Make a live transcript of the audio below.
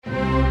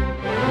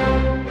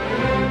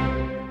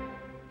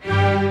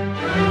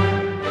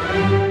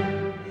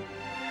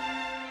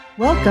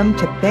Welcome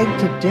to Beg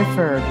to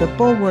Differ, the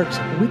Bulwark's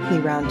weekly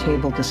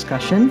roundtable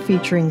discussion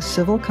featuring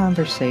civil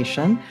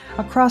conversation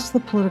across the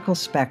political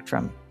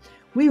spectrum.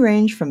 We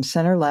range from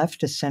center-left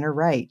to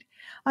center-right.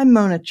 I'm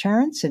Mona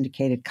Charen,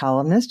 syndicated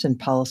columnist and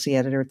policy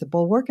editor at The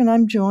Bulwark, and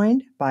I'm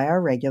joined by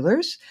our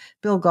regulars,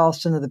 Bill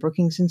Galston of the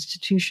Brookings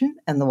Institution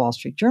and the Wall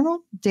Street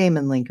Journal,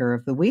 Damon Linker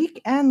of The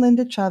Week, and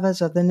Linda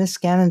Chavez of the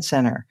Niskanen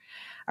Center.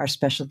 Our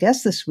special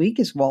guest this week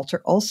is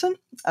Walter Olson,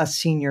 a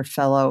senior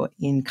fellow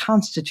in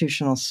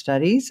constitutional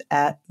studies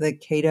at the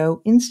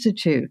Cato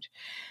Institute.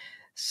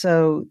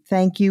 So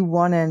thank you,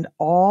 one and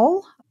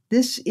all.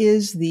 This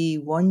is the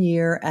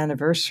one-year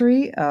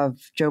anniversary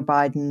of Joe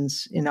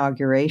Biden's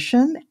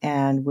inauguration,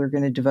 and we're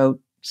going to devote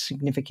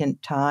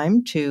significant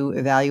time to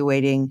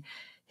evaluating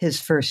his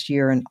first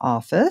year in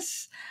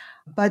office.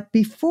 But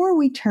before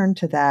we turn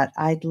to that,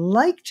 I'd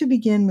like to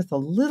begin with a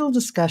little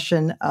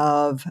discussion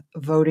of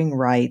voting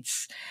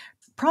rights,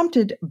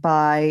 prompted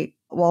by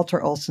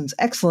Walter Olson's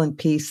excellent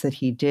piece that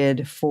he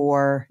did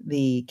for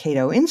the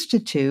Cato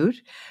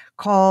Institute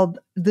called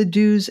The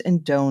Do's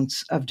and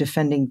Don'ts of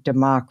Defending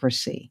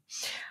Democracy.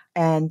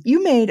 And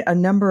you made a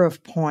number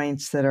of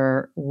points that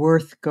are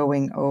worth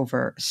going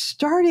over,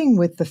 starting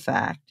with the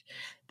fact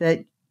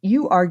that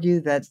you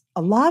argue that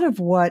a lot of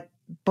what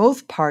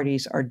both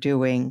parties are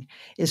doing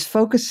is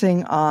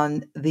focusing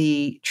on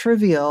the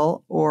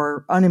trivial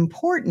or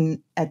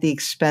unimportant at the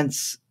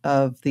expense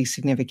of the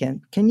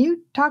significant. Can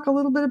you talk a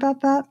little bit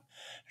about that?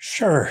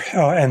 Sure.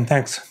 And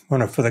thanks,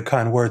 Mona, for the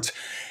kind words.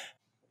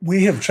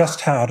 We have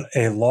just had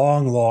a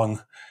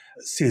long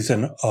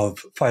season of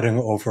fighting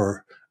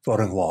over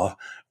voting law,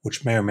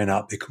 which may or may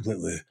not be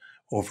completely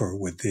over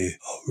with the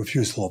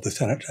refusal of the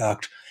Senate to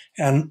act.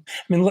 And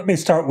let me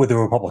start with the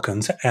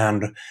Republicans.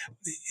 And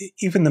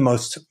even the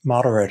most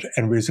moderate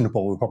and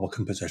reasonable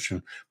Republican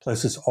position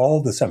places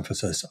all this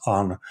emphasis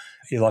on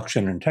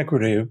election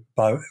integrity,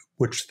 by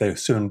which they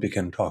soon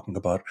begin talking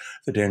about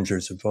the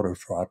dangers of voter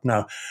fraud.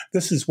 Now,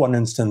 this is one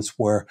instance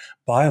where,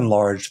 by and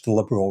large, the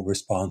liberal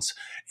response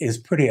is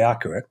pretty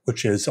accurate,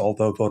 which is,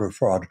 although voter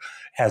fraud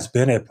has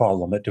been a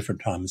problem at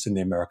different times in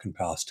the American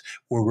past,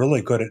 we're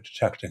really good at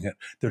detecting it.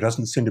 There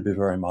doesn't seem to be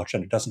very much,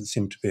 and it doesn't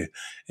seem to be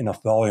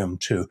enough volume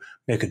to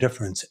make a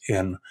difference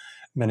in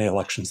many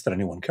elections that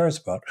anyone cares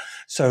about.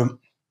 So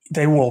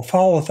they will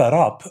follow that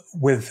up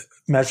with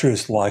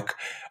measures like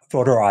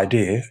voter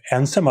ID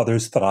and some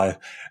others that I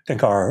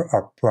think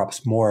are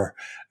perhaps more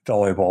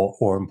valuable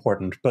or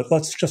important. But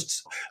let's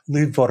just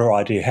leave voter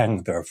ID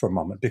hanging there for a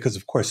moment, because,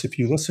 of course, if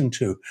you listen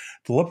to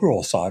the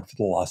liberal side for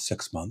the last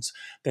 6 months,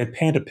 they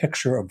paint a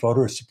picture of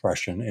voter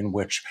suppression in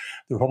which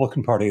the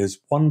Republican Party is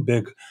one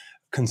big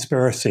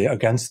conspiracy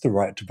against the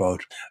right to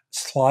vote,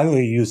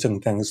 slyly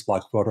using things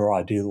like voter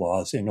ID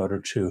laws in order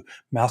to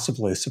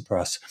massively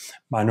suppress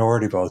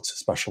minority votes,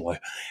 especially.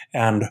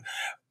 And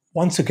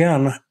once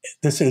again,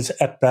 this is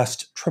at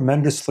best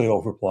tremendously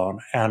overblown.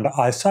 And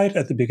I cite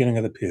at the beginning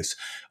of the piece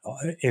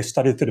a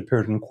study that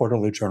appeared in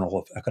Quarterly Journal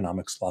of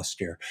Economics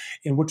last year,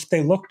 in which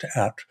they looked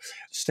at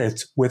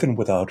states with and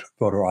without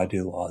voter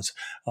ID laws,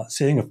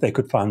 seeing if they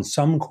could find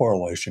some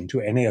correlation to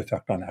any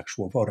effect on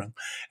actual voting.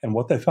 And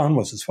what they found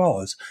was as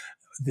follows.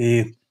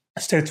 The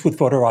states with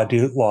voter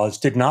ID laws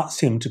did not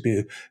seem to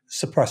be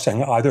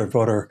suppressing either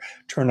voter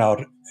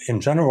turnout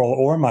in general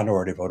or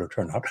minority voter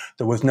turnout.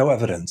 There was no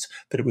evidence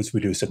that it was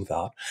reducing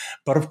that.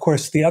 But of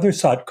course, the other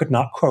side could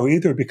not crow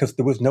either, because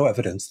there was no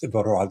evidence that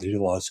voter ID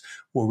laws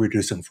were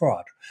reducing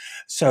fraud.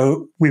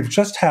 So we've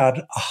just had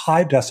a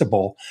high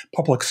decibel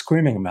public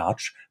screaming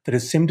match that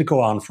has seemed to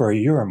go on for a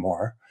year or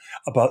more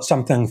about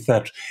something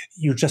that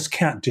you just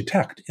can't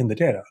detect in the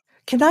data.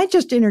 Can I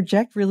just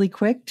interject really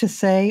quick to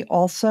say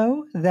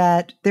also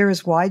that there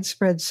is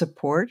widespread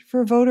support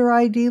for voter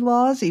ID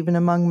laws, even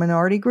among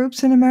minority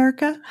groups in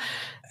America?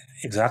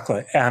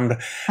 Exactly. And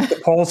the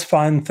polls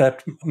find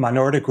that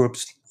minority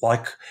groups,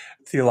 like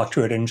the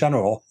electorate in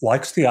general,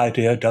 likes the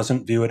idea,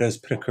 doesn't view it as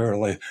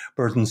particularly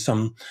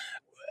burdensome.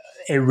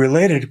 A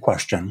related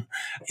question,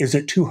 is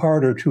it too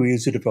hard or too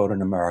easy to vote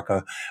in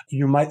America?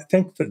 You might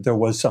think that there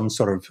was some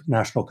sort of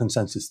national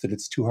consensus that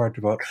it's too hard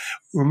to vote.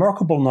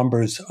 Remarkable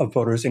numbers of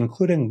voters,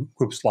 including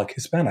groups like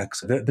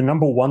Hispanics, the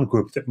number one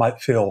group that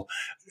might feel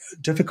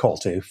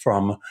difficulty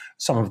from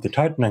some of the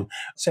tightening,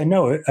 say,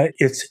 no,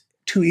 it's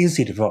too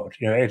easy to vote,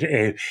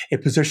 a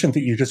position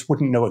that you just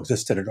wouldn't know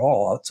existed at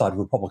all outside of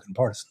Republican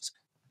partisans.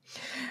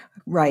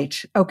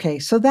 Right. Okay.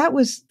 So that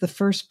was the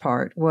first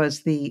part,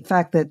 was the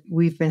fact that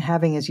we've been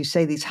having, as you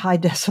say, these high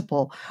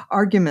decibel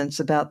arguments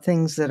about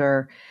things that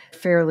are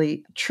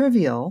fairly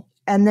trivial.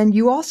 And then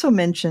you also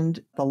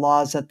mentioned the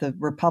laws that the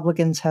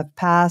Republicans have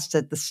passed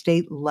at the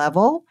state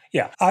level.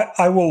 Yeah,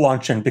 I will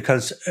launch in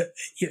because,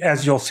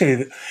 as you'll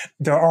see,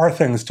 there are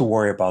things to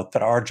worry about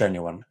that are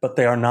genuine, but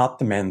they are not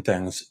the main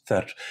things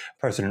that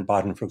President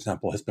Biden, for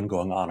example, has been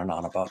going on and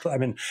on about. I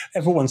mean,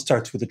 everyone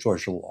starts with the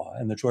Georgia law,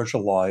 and the Georgia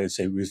law is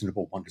a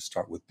reasonable one to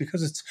start with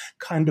because it's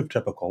kind of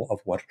typical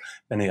of what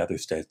many other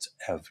states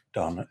have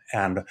done.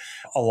 And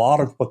a lot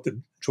of what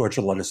the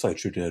Georgia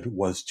legislature did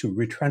was to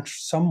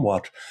retrench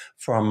somewhat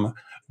from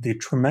the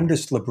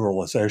tremendous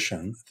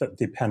liberalization that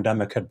the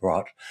pandemic had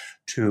brought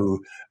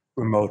to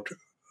remote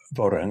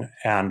voting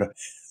and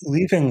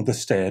leaving the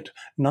state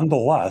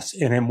nonetheless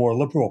in a more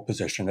liberal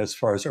position as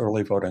far as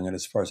early voting and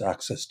as far as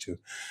access to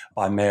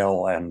by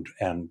mail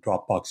and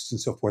drop boxes and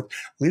so forth,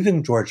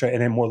 leaving Georgia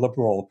in a more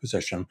liberal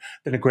position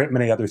than a great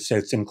many other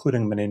states,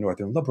 including many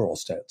northern liberal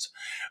states.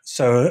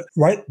 So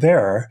right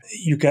there,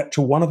 you get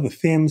to one of the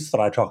themes that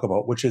I talk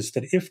about, which is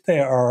that if they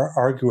are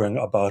arguing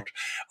about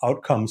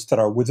outcomes that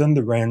are within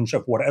the range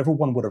of what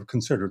everyone would have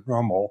considered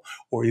normal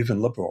or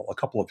even liberal a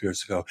couple of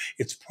years ago,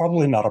 it's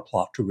probably not a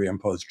plot to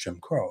reimpose Jim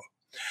Crow.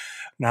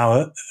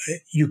 Now,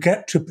 you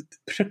get to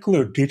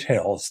particular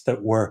details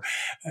that were,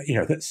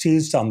 that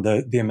seized on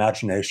the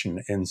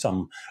imagination in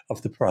some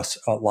of the press,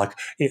 like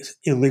it's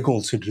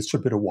illegal to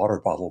distribute a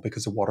water bottle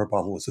because a water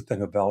bottle is a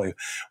thing of value.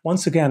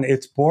 Once again,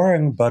 it's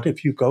boring, but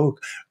if you go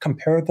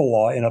compare the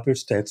law in other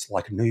states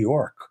like New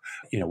York,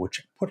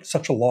 which put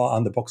such a law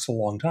on the books a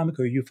long time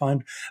ago, you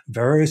find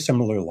very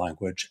similar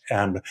language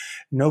and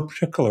no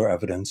particular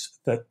evidence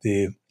that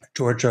the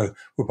Georgia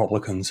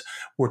Republicans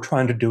were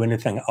trying to do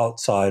anything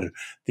outside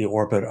the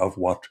orbit of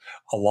what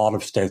a lot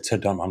of states had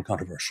done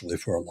uncontroversially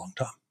for a long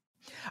time.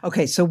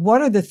 Okay, so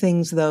what are the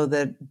things, though,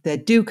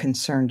 that do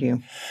concern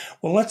you?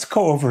 Well, let's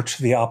go over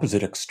to the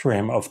opposite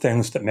extreme of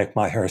things that make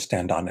my hair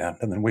stand on end,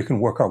 and then we can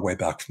work our way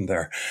back from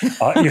there.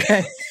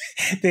 Okay.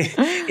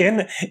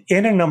 In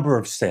a number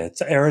of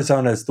states,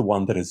 Arizona is the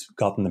one that has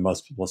gotten the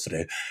most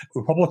publicity.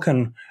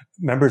 Republican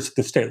members of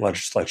the state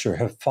legislature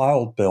have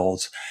filed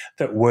bills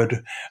that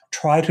would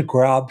try to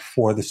grab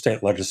for the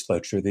state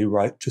legislature the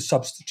right to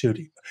substitute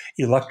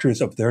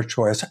electors of their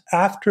choice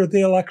after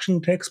the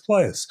election takes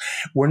place.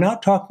 We're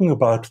not talking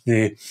about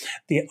the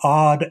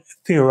odd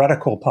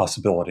theoretical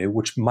possibility,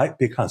 which might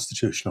be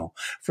constitutional,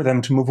 for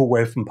them to move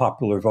away from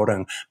popular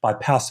voting by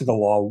passing a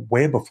law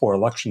way before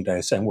election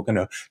day saying we're going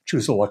to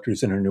choose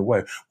electors in a new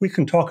way. We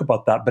can talk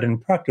about that, but in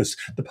practice,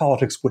 the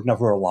politics would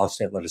never allow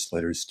state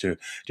legislators to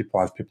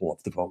deprive people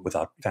of the vote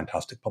without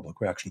fantastic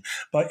public reaction.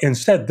 But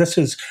instead, this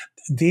is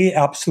the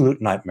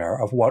absolute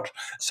nightmare of what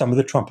some of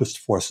the Trumpist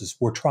forces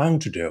were trying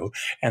to do,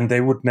 and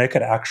they would make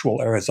it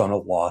actual Arizona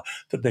law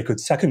that they could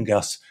second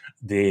guess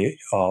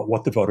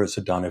what the voters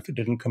had done if it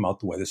didn't come out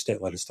the way the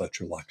state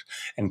legislature liked,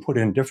 and put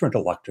in different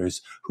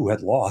electors who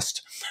had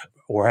lost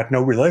or had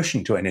no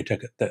relation to any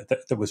ticket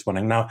that was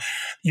winning. Now,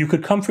 you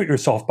could comfort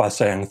yourself by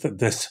saying that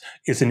this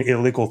is an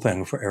illegal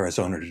thing for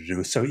Arizona to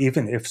do. So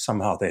even if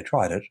somehow they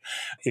tried it,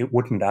 it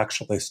wouldn't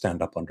actually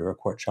stand up under a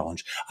court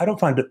challenge. I don't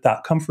find it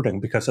that comforting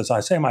because, as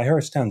I say, my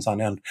hair stands on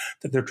end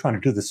that they're trying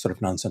to do this sort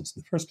of nonsense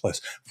in the first place.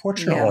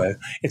 Fortunately,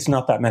 It's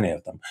not that many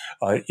of them.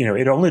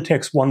 It only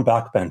takes one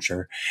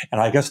backbencher,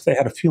 and I guess they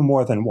had a few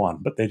more than one,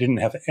 but they didn't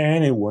have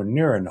anywhere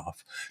near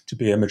enough to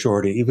be a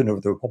majority, even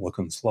of the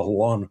Republicans, let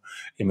alone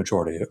a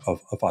majority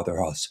of either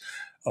house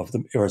of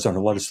the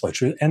Arizona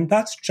legislature. And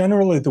that's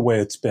generally the way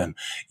it's been.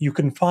 You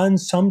can find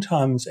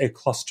sometimes a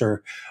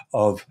cluster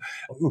of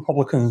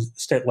Republican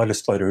state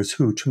legislators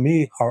who, to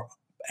me, are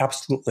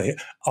absolutely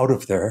out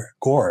of their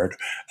gourd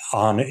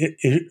on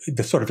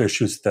the sort of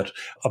issues that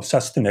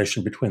obsessed the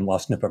nation between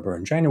last November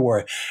and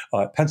January.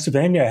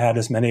 Pennsylvania had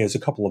as many as a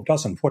couple of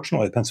dozen.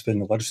 Fortunately, the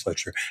Pennsylvania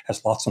legislature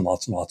has lots and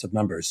lots and lots of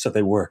members. So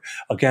they were,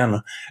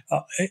 again,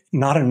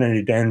 not in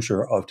any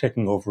danger of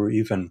taking over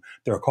even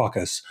their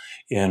caucus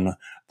in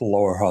the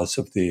lower house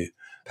of the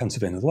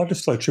Pennsylvania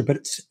legislature.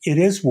 But it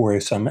is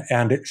worrisome,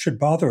 and it should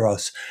bother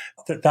us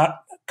that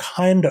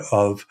kind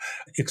of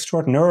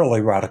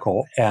extraordinarily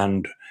radical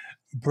and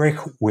break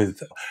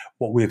with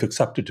what we've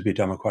accepted to be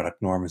democratic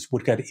norms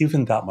would get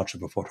even that much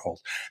of a foothold.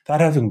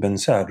 That having been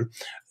said,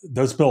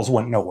 those bills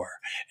went nowhere.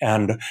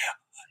 And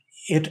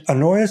it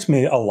annoys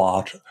me a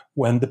lot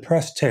when the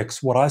press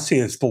takes what I see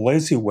as the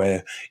lazy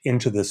way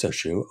into this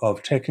issue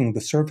of taking the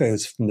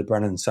surveys from the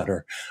Brennan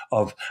Center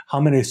of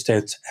how many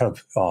states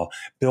have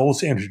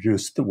bills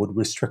introduced that would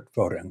restrict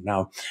voting.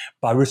 Now,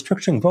 by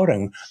restricting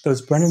voting,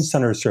 those Brennan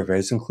Center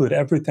surveys include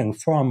everything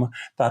from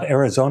that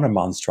Arizona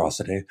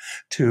monstrosity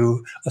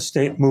to a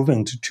state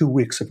moving to 2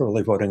 weeks of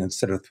early voting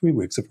instead of 3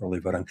 weeks of early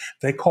voting.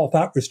 They call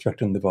that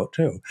restricting the vote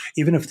too,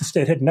 even if the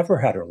state had never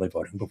had early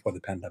voting before the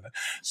pandemic.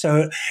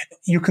 So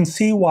you can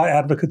see why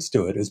advocates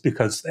do it, is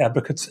because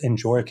advocates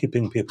enjoy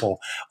keeping people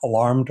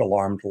alarmed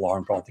all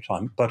the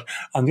time. But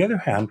on the other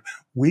hand,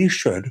 we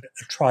should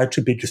try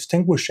to be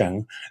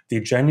distinguishing the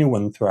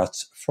genuine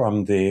threats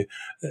from the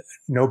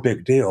no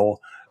big deal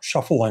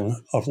shuffling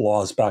of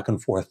laws back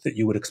and forth that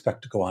you would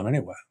expect to go on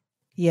anyway.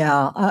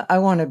 Yeah, I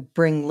want to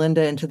bring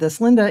Linda into this.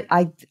 Linda,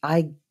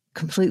 I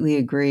completely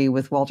agree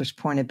with Walter's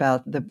point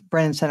about the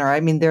Brennan Center.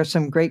 I mean, there's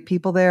some great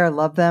people there. I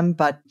love them,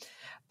 but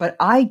But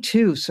I,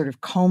 too, sort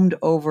of combed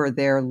over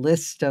their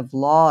list of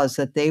laws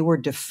that they were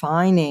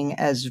defining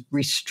as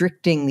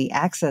restricting the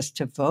access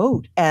to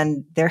vote.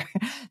 And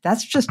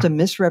that's just a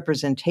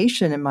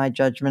misrepresentation, in my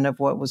judgment, of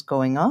what was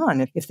going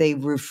on. If they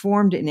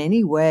reformed in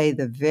any way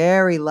the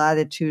very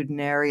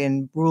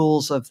latitudinarian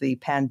rules of the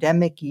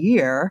pandemic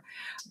year,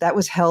 that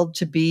was held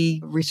to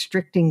be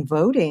restricting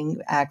voting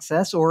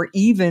access or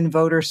even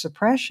voter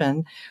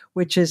suppression,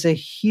 which is a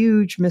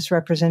huge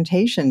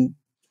misrepresentation.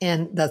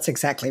 And that's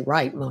exactly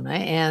right, Mona.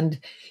 And,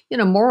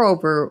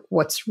 moreover,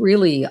 what's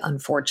really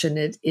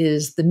unfortunate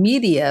is the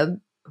media,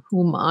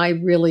 whom I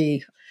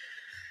really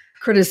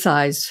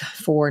criticize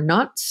for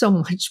not so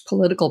much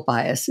political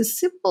bias, is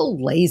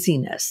simple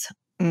laziness.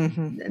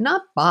 Mm-hmm.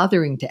 Not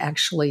bothering to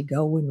actually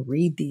go and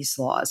read these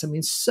laws. I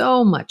mean,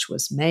 so much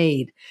was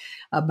made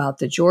about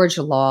the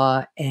Georgia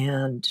law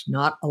and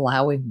not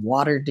allowing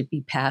water to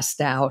be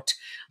passed out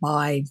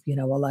by,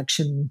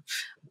 election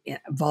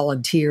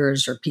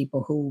volunteers or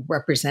people who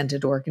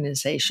represented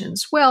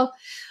organizations. Well,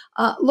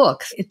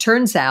 look, it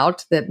turns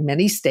out that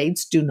many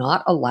states do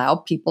not allow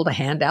people to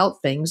hand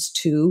out things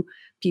to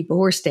people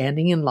who are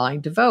standing in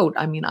line to vote.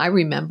 I mean, I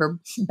remember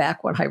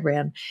back when I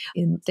ran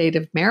in the state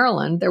of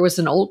Maryland, there was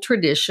an old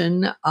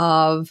tradition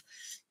of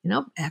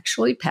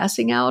actually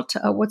passing out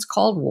what's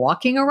called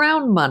walking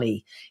around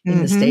money in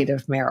the state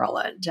of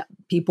Maryland.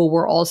 People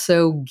were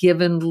also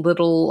given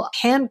little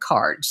hand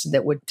cards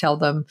that would tell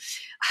them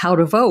how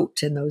to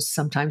vote. And those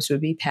sometimes would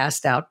be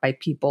passed out by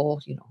people,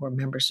 who are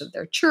members of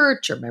their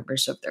church or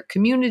members of their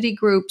community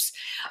groups.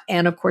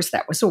 And of course,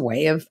 that was a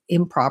way of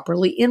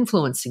improperly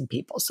influencing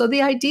people. So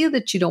the idea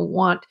that you don't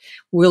want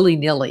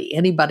willy-nilly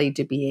anybody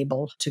to be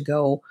able to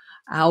go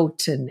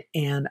out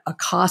and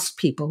accost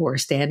people who are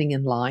standing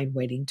in line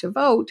waiting to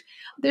vote,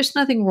 there's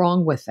nothing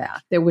wrong with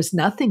that. There was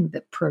nothing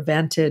that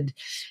prevented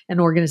an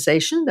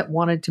organization that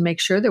wanted to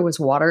make sure there was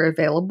water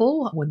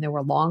available when there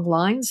were long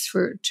lines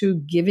to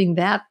giving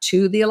that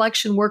to the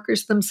election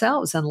workers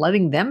themselves and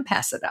letting them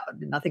pass it out.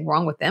 Nothing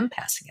wrong with them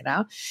passing it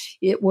out.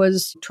 It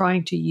was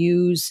trying to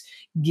use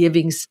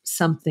giving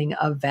something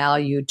of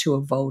value to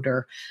a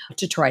voter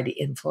to try to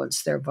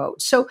influence their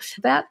vote. So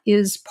that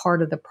is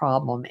part of the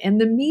problem. And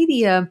the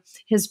media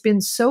has been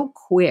so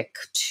quick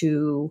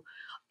to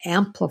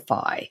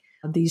amplify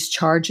these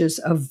charges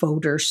of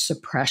voter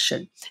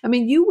suppression. I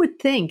mean, you would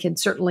think, and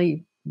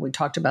certainly we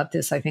talked about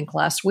this, I think,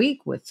 last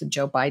week with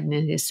Joe Biden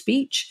in his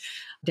speech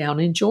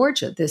down in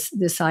Georgia,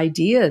 this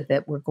idea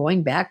that we're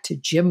going back to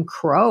Jim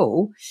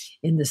Crow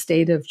in the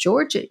state of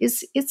Georgia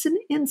it's an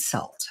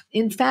insult.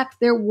 In fact,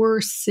 there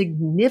were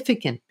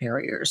significant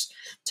barriers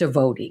to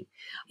voting.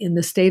 In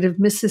the state of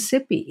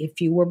Mississippi, if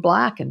you were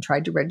Black and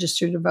tried to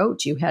register to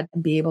vote, you had to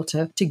be able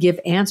to give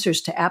answers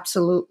to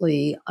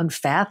absolutely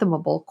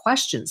unfathomable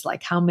questions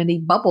like how many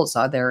bubbles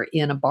are there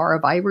in a bar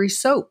of Ivory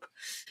soap?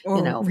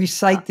 Or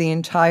recite the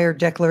entire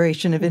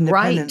Declaration of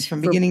Independence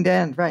from beginning to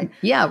end, right?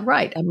 Yeah,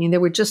 right. I mean,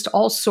 there were just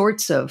all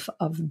sorts of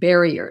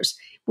barriers.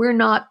 We're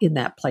not in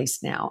that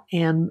place now.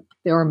 And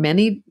there are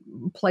many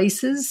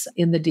places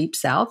in the Deep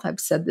South, I've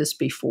said this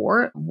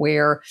before,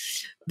 where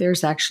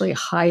there's actually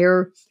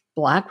higher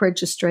Black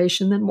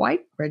registration than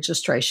white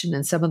registration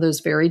in some of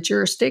those very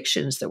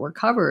jurisdictions that were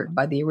covered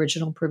by the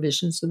original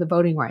provisions of the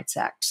Voting Rights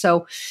Act.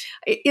 So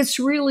it's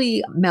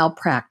really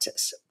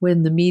malpractice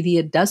when the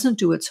media doesn't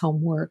do its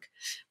homework,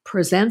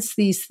 presents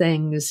these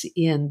things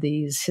in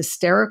these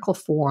hysterical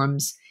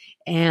forms,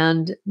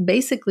 and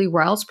basically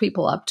riles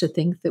people up to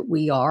think that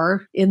we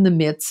are in the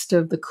midst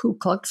of the Ku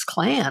Klux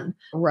Klan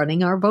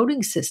running our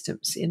voting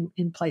systems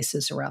in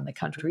places around the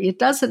country. It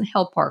doesn't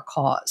help our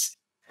cause.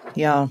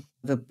 Yeah.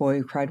 The boy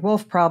who cried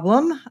wolf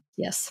problem.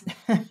 Yes.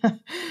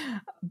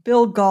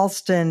 Bill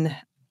Galston,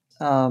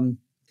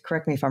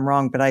 correct me if I'm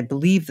wrong, but I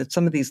believe that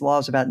some of these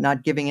laws about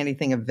not giving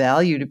anything of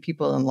value to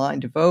people in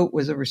line to vote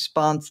was a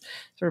response,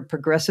 sort of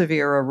progressive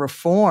era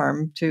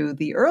reform to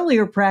the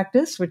earlier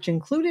practice, which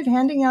included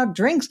handing out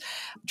drinks.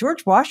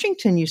 George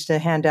Washington used to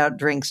hand out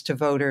drinks to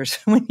voters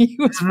when he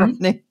was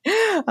running.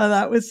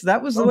 That was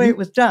the way it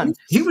was done.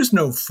 He was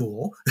no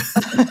fool.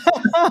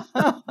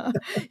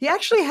 He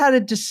actually had a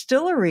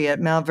distillery at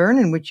Mount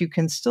Vernon, which you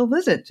can still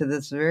visit to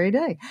this very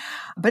day.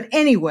 But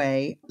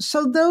anyway,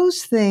 so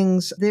those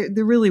things, there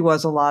really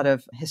was a lot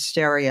of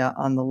hysteria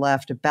on the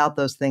left about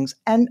those things.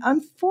 And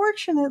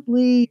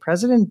unfortunately,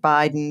 President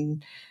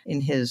Biden,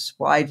 in his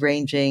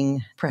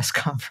wide-ranging press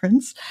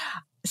conference,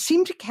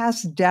 seemed to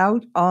cast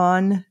doubt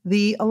on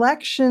the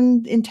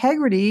election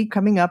integrity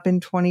coming up in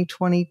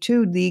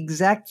 2022, the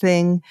exact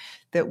thing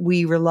that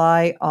we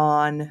rely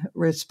on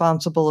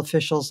responsible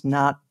officials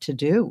not to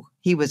do.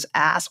 He was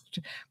asked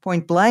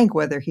point blank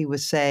whether he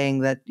was saying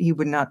that he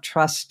would not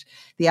trust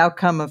the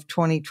outcome of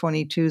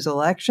 2022's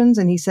elections.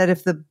 And he said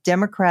if the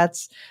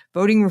Democrats'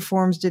 voting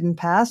reforms didn't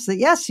pass, that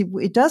yes,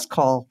 it does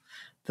call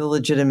the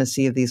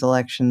legitimacy of these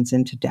elections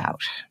into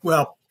doubt.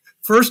 Well,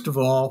 first of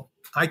all,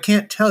 I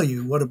can't tell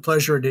you what a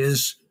pleasure it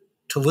is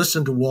to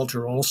listen to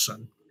Walter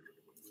Olson,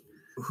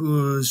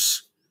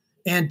 whose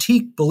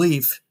antique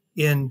belief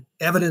in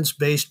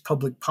evidence-based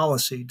public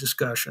policy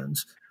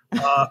discussions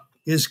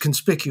is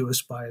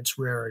conspicuous by its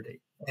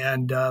rarity.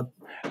 And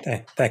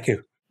Thank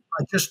you.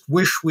 I just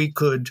wish we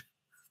could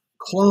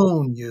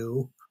clone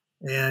you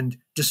and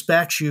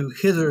dispatch you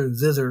hither,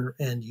 thither,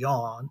 and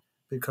yon,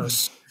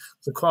 because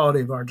the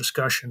quality of our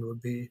discussion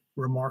would be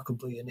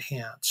remarkably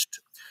enhanced.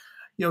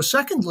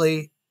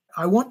 Secondly,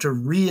 I want to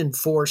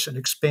reinforce and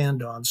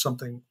expand on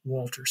something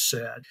Walter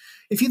said.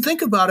 If you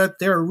think about it,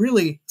 there are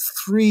really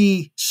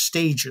three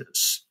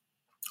stages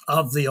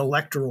of the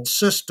electoral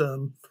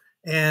system,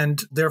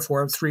 and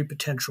therefore three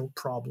potential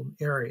problem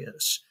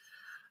areas.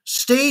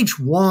 Stage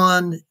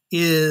one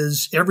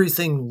is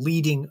everything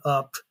leading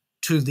up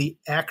to the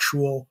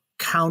actual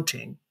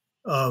counting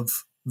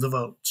of the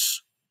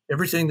votes,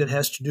 everything that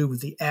has to do with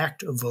the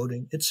act of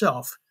voting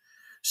itself.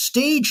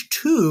 Stage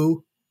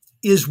two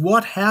is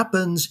what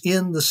happens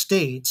in the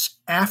states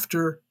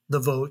after the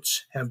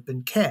votes have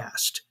been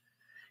cast.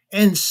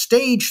 And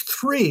stage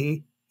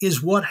three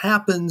is what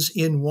happens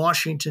in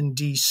Washington,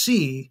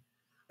 D.C.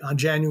 on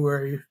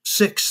January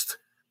 6th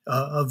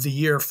of the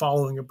year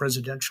following a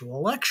presidential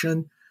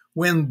election,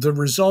 when the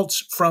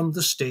results from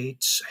the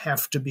states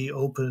have to be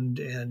opened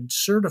and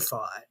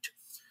certified.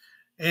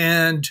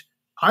 And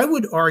I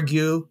would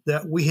argue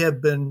that we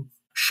have been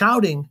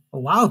shouting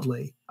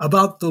loudly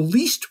about the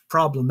least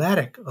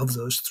problematic of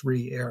those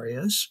three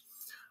areas.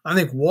 I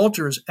think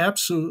Walter is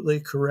absolutely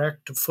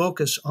correct to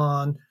focus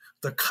on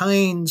the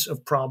kinds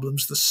of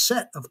problems, the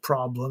set of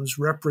problems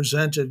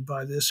represented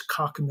by this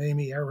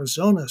cockamamie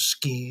Arizona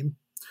scheme.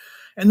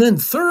 And then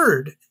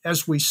third,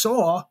 as we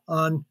saw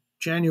on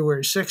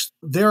January 6th,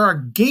 there are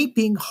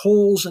gaping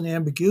holes and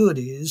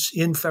ambiguities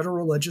in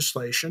federal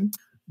legislation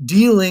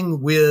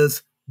dealing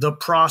with the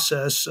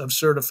process of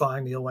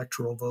certifying the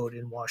electoral vote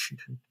in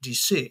Washington,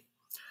 D.C.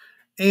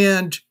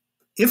 And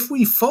if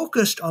we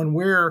focused on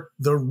where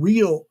the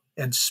real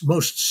and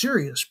most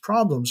serious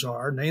problems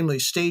are, namely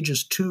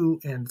stages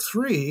 2 and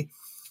 3,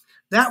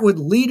 that would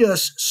lead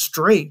us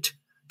straight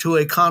to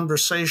a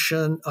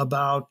conversation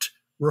about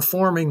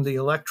reforming the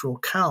Electoral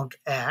Count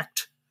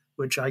Act,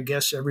 which I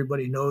guess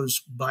everybody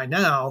knows by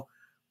now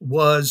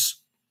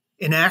was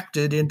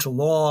enacted into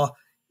law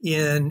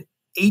in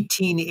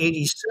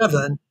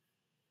 1887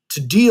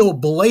 to deal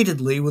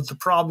belatedly with the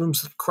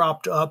problems that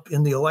cropped up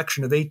in the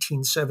election of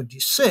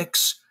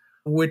 1876,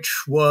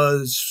 which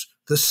was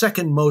the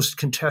second most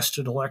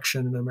contested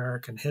election in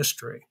American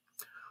history.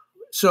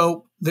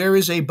 So there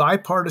is a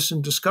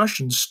bipartisan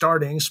discussion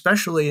starting,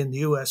 especially in the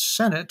U.S.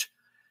 Senate,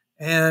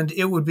 and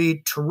it would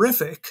be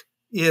terrific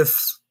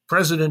if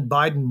President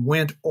Biden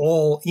went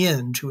all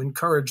in to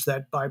encourage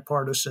that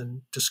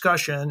bipartisan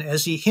discussion,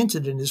 as he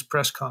hinted in his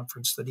press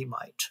conference that he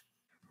might.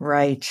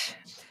 Right.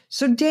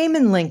 So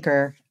Damon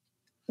Linker,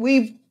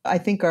 I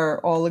think, are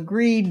all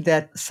agreed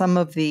that some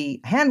of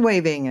the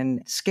hand-waving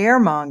and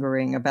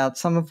scaremongering about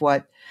some of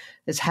what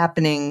is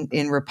happening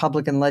in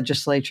Republican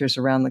legislatures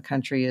around the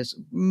country is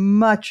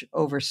much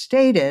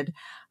overstated.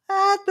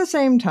 At the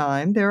same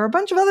time, there are a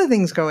bunch of other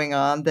things going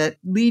on that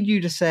lead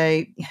you to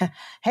say,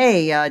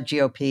 hey,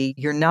 GOP,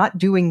 you're not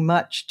doing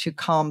much to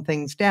calm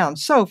things down.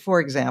 So, for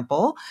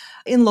example,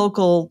 in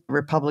local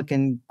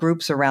Republican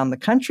groups around the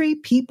country,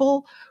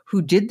 people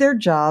who did their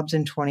jobs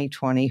in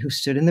 2020, who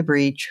stood in the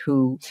breach,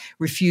 who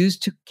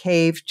refused to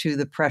cave to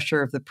the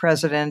pressure of the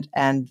president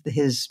and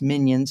his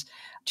minions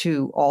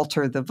to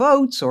alter the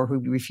votes, or who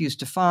refused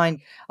to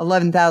find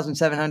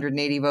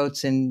 11,780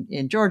 votes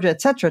in Georgia, et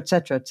cetera, et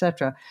cetera, et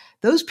cetera.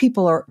 Those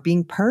people are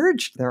being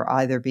purged. They're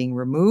either being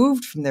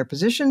removed from their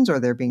positions, or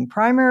they're being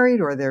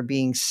primaried, or they're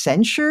being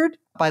censured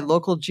by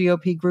local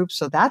GOP groups.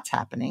 So that's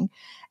happening.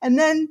 And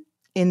then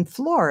in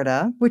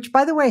Florida, which,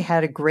 by the way,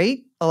 had a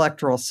great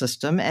electoral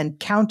system and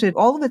counted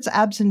all of its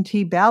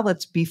absentee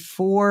ballots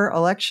before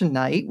election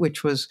night,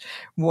 which was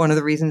one of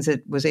the reasons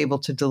it was able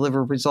to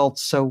deliver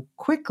results so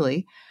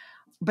quickly.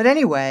 But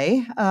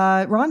anyway,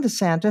 Ron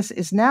DeSantis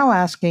is now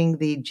asking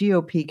the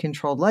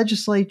GOP-controlled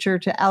legislature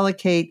to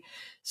allocate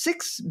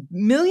 $6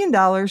 million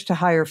to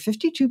hire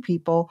 52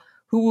 people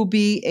who will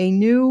be a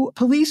new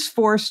police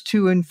force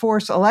to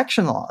enforce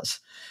election laws.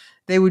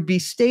 They would be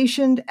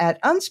stationed at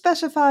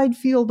unspecified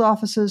field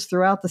offices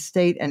throughout the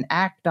state and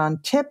act on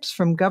tips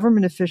from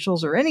government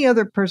officials or any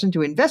other person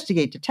to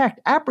investigate, detect,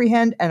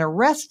 apprehend, and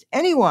arrest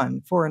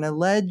anyone for an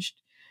alleged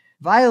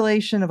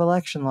violation of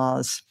election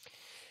laws.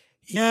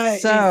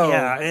 That's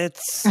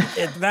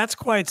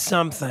quite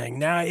something.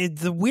 Now,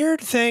 the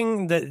weird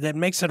thing that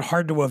makes it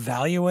hard to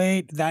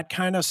evaluate that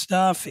kind of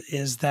stuff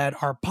is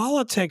that our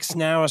politics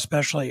now,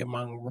 especially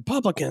among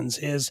Republicans,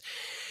 is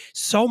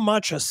so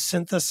much a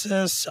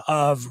synthesis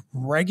of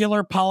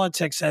regular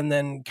politics and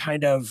then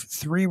kind of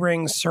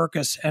three-ring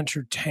circus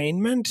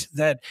entertainment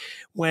that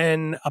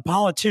when a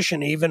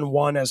politician, even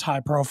one as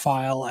high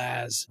profile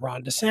as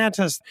Ron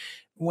DeSantis,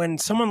 when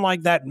someone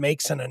like that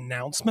makes an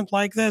announcement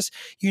like this,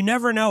 you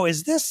never know,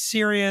 is this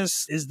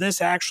serious? Is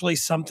this actually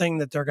something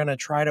that they're going to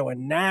try to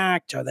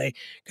enact? Are they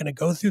going to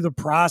go through the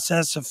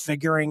process of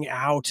figuring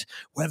out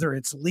whether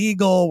it's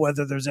legal,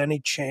 whether there's any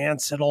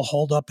chance it'll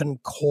hold up in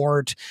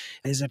court?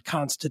 Is it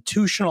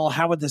constitutional?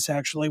 How would this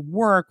actually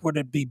work? Would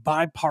it be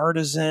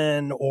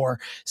bipartisan or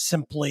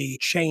simply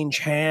change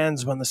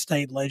hands when the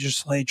state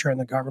legislature and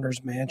the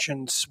governor's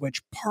mansion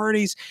switch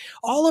parties?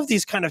 All of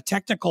these kind of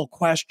technical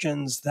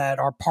questions that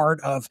are part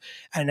of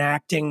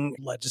enacting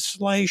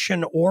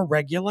legislation or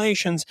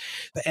regulations.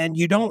 And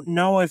you don't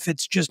know if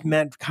it's just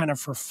meant kind of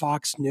for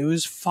Fox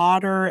News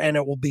fodder and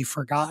it will be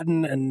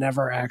forgotten and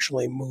never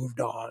actually moved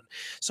on.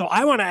 So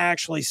I want to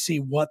actually see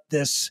what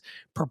this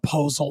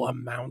proposal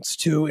amounts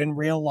to in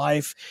real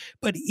life.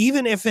 But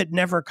even if it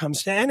never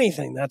comes to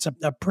anything, that's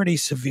a pretty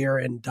severe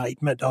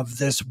indictment of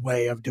this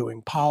way of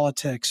doing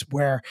politics,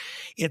 where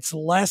it's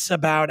less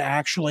about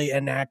actually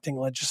enacting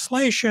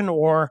legislation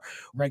or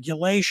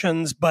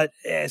regulations, but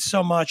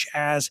so much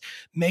as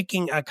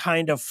making a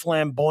kind of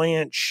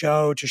flamboyant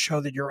show to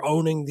show that you're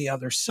owning the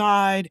other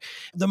side.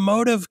 The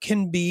motive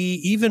can be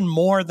even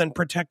more than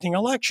protecting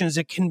elections.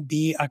 It can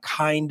be a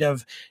kind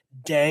of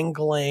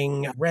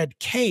dangling red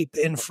cape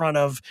in front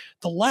of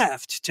the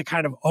left to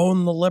kind of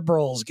own the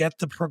liberals, get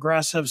the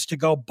progressives to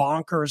go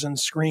bonkers and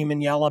scream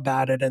and yell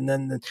about it, and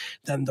then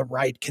the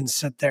right can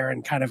sit there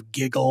and kind of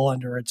giggle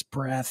under its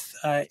breath.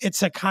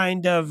 It's a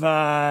kind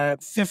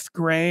of fifth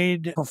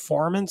grade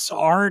performance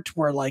art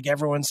where like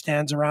everyone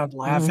stands around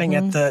laughing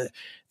at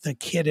the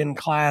kid in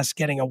class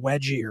getting a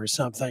wedgie or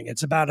something.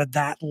 It's about at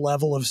that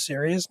level of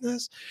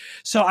seriousness.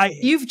 So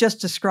you've just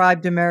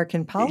described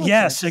American politics.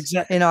 Yes,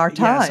 exactly. In our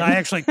time. Yes, I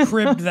actually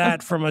cribbed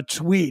that from a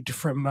tweet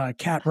from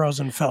Kat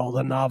Rosenfeld,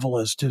 a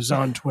novelist who's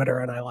on Twitter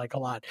and I like a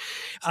lot.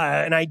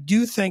 And I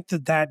do think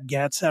that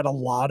gets at a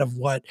lot of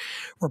what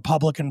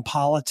Republican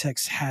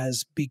politics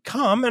has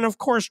become, and of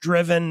course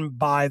driven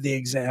by the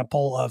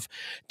example of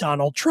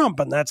Donald Trump.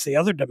 And that's the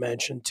other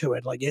dimension to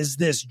it. Like, is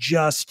this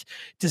just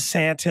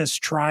DeSantis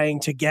trying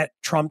to get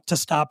Trump to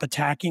stop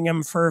attacking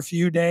him for a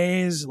few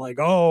days? Like,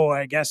 oh,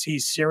 I guess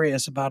he's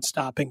serious about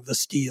stopping the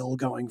steal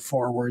going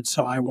forward,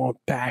 so I won't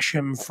bash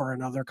him for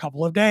another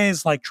couple of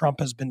days like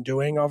Trump has been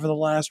doing over the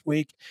last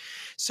week.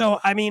 So,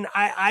 I mean,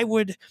 I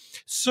would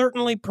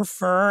certainly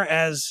prefer,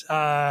 as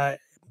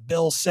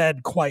Bill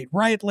said quite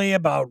rightly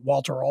about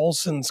Walter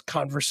Olson's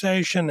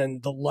conversation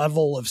and the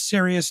level of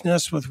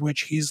seriousness with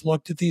which he's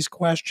looked at these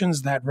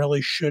questions, that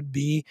really should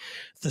be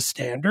the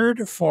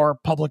standard for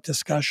public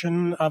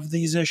discussion of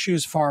these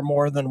issues, far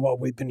more than what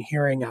we've been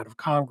hearing out of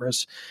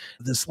Congress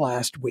this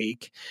last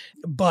week.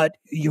 But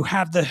you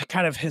have the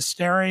kind of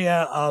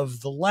hysteria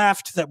of the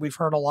left that we've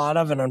heard a lot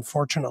of, and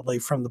unfortunately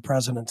from the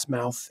president's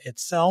mouth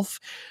itself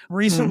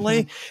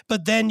recently.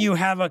 But then you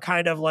have a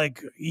kind of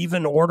like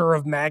even order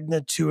of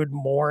magnitude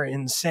more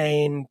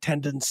insane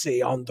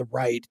tendency on the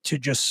right to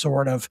just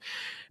sort of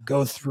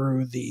go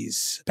through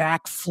these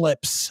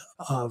backflips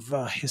of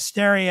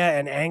hysteria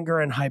and anger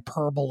and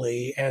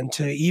hyperbole, and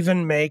to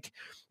even make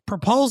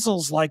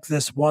proposals like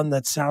this one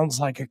that sounds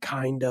like a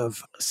kind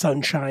of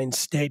Sunshine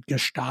State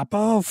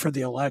Gestapo for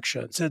the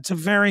elections. It's a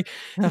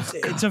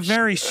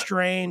very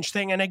strange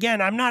thing. And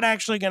again, I'm not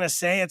actually going to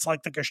say it's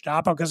like the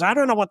Gestapo because I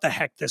don't know what the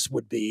heck this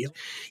would be.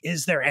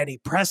 Is there any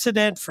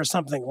precedent for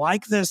something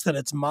like this that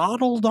it's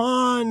modeled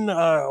on?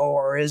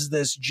 Or is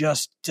this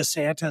just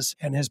DeSantis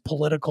and his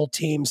political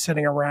team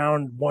sitting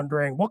around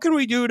wondering, what can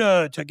we do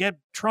to get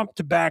Trump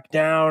to back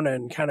down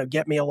and kind of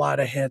get me a lot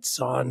of hits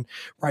on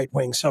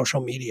right-wing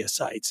social media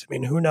sites? I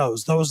mean, who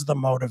knows? Those are the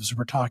motives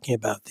we're talking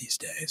about these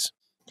days.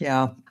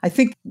 Yeah. I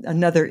think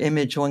another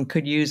image one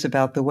could use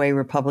about the way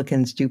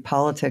Republicans do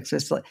politics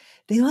is like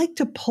they like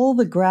to pull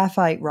the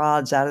graphite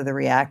rods out of the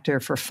reactor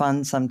for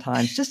fun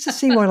sometimes, just to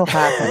see what'll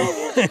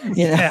happen.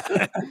 Yeah.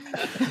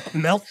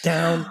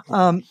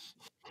 Meltdown.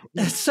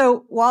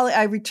 So while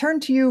I return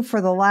to you for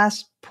the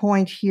last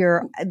point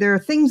here, there are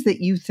things that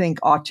you think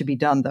ought to be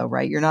done, though,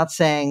 right? You're not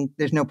saying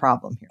there's no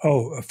problem here.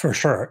 Oh, for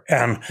sure.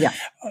 And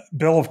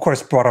Bill, of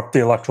course, brought up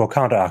the Electoral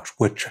Count Act,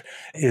 which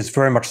is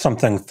very much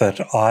something that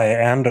I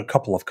and a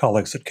couple of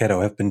colleagues at Cato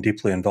have been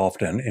deeply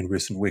involved in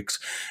recent weeks.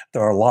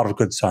 There are a lot of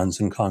good signs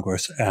in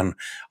Congress, and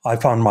I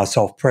found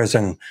myself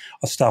praising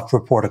a staff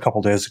report a couple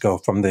of days ago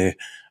from the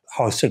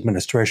House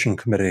Administration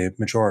Committee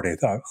majority,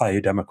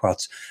 i.e.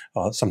 Democrats,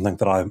 something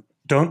that I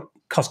don't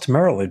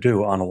customarily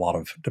do on a lot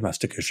of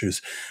domestic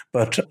issues.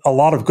 But a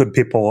lot of good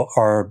people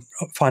are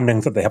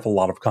finding that they have a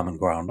lot of common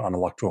ground on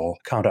Electoral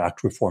Count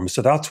Act reform.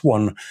 So that's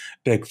one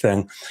big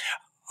thing.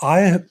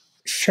 I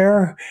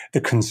share the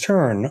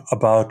concern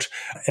about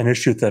an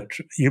issue that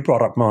you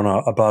brought up, Mona,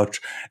 about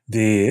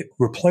the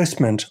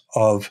replacement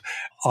of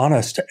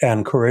honest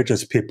and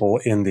courageous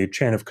people in the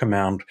chain of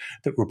command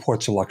that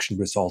reports election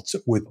results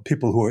with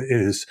people who it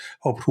is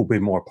hoped will be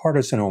more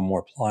partisan or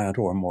more pliant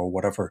or more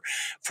whatever.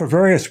 For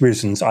various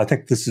reasons, I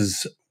think this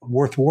is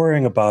worth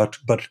worrying about,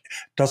 but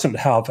doesn't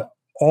have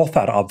all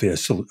that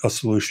obvious a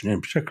solution.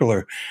 In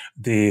particular,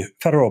 the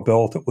federal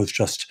bill that was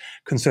just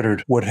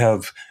considered would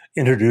have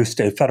introduced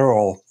a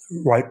federal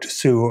right to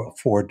sue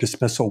for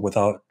dismissal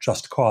without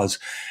just cause,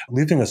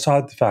 leaving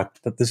aside the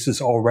fact that this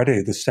is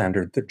already the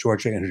standard that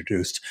Georgia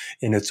introduced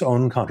in its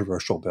own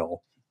controversial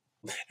bill.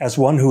 As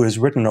one who has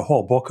written a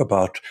whole book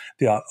about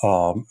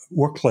the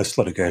workplace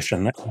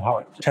litigation, how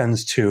it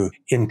tends to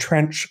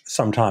entrench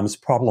sometimes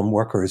problem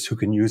workers who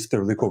can use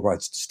their legal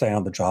rights to stay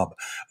on the job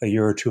a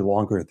year or two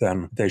longer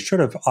than they should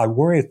have, I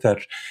worry that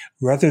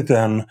rather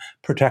than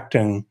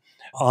protecting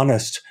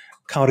honest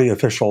county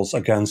officials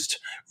against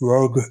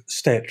rogue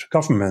state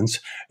governments,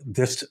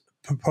 this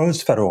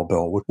proposed federal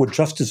bill would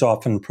just as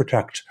often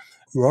protect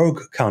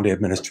rogue county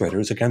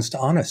administrators against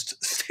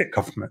honest state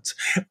governments.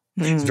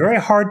 It's very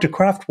hard to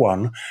craft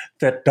one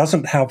that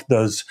doesn't have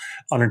those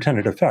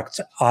unintended effects.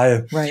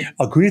 I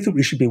agree that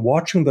we should be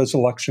watching those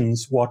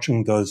elections,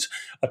 watching those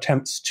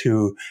attempts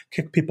to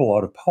kick people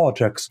out of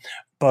politics.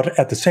 But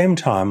at the same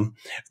time,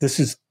 this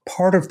is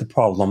part of the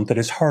problem that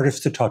is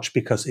hardest to touch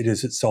because it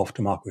is itself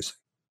democracy.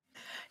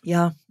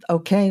 Yeah.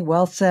 Okay.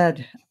 Well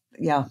said.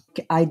 Yeah.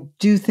 I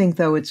do think,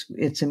 though,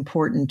 it's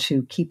important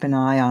to keep an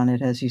eye on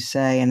it, as you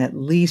say, and at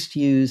least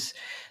use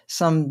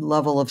some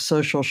level of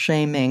social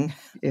shaming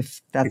if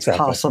that's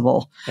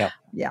possible.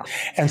 Yeah.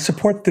 And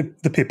support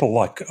the people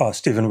like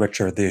Stephen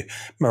Richer, the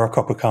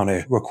Maricopa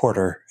County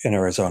recorder in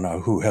Arizona,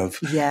 who have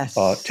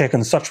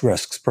taken such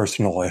risks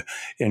personally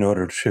in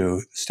order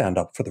to stand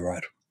up for the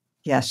right.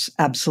 Yes,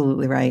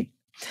 absolutely right.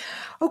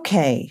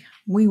 Okay.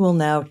 We will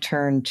now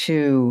turn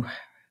to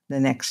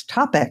the next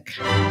topic.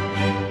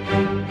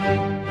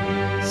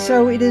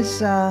 So it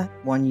is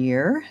 1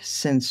 year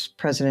since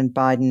President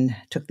Biden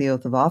took the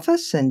oath of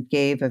office and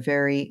gave a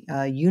very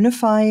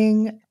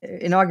unifying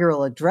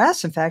inaugural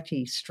address. In fact,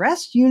 he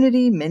stressed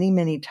unity many,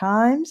 many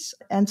times.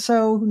 And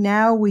so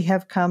now we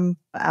have come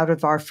out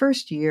of our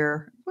first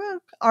year, well,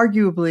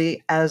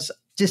 arguably as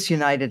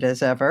disunited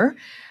as ever.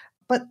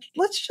 But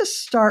let's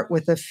just start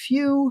with a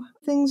few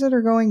things that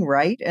are going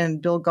right.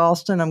 And Bill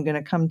Galston, I'm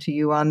going to come to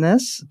you on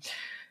this.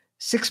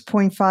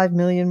 6.5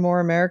 million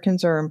more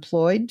Americans are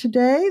employed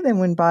today than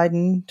when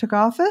Biden took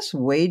office.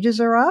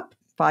 Wages are up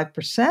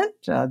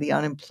 5%. The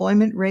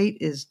unemployment rate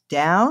is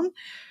down.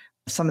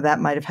 Some of that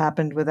might have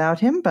happened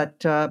without him, but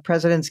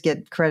presidents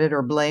get credit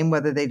or blame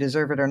whether they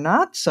deserve it or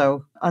not.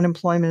 So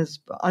unemployment is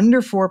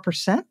under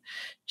 4%,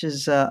 which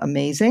is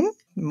amazing,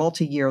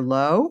 multi-year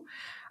low.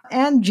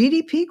 And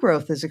GDP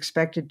growth is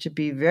expected to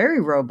be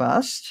very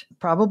robust,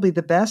 probably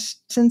the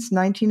best since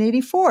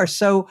 1984.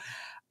 So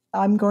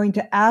I'm going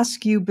to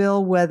ask you,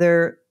 Bill,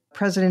 whether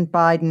President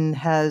Biden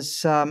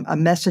has a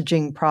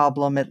messaging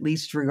problem, at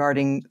least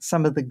regarding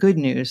some of the good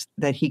news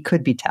that he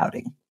could be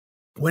touting.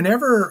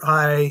 Whenever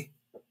I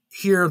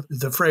hear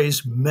the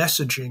phrase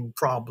messaging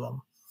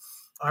problem,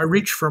 I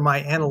reach for my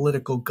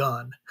analytical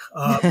gun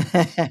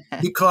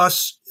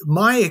because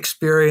my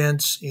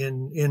experience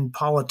in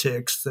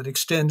politics that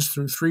extends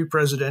through 3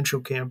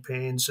 presidential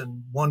campaigns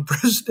and 1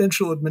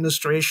 presidential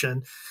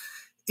administration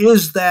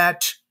is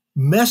that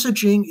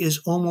messaging is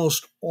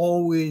almost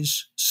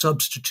always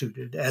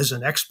substituted as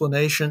an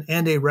explanation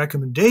and a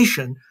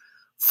recommendation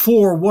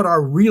for what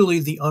are really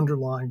the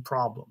underlying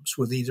problems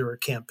with either a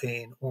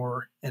campaign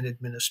or an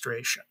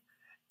administration.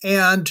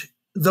 And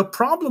the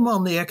problem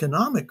on the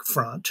economic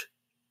front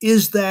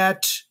is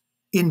that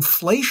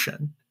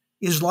inflation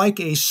is like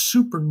a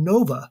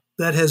supernova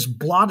that has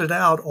blotted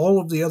out all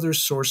of the other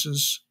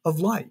sources of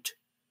light,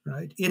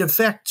 right? It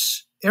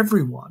affects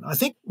everyone. I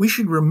think we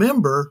should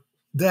remember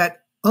that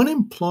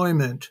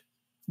unemployment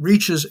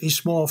reaches a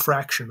small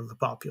fraction of the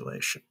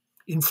population.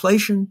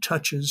 Inflation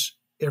touches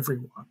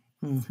everyone.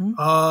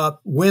 Mm-hmm.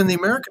 When the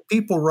American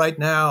people right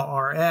now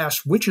are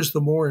asked which is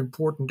the more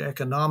important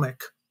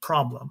economic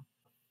problem,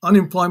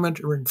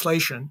 unemployment or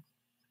inflation,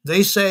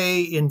 they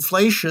say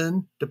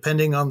inflation,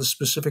 depending on the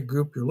specific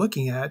group you're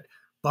looking at,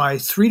 by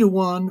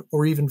 3-to-1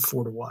 or even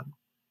 4-to-1.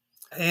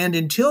 And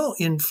until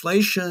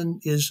inflation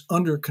is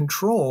under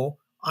control,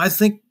 I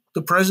think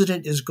the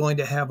president is going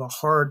to have a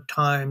hard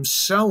time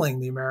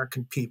selling the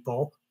American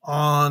people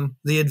on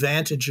the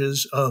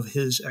advantages of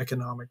his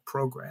economic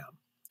program.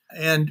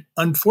 And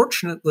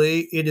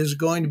unfortunately, it is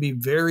going to be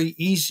very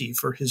easy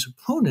for his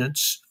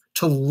opponents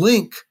to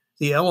link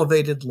the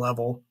elevated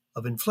level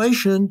of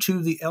inflation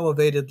to the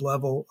elevated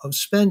level of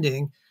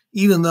spending,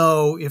 even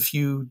though if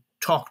you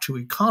talk to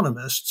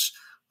economists,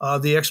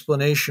 the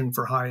explanation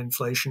for high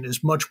inflation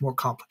is much more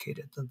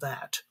complicated than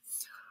that.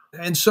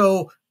 And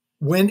so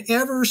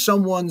whenever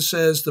someone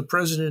says the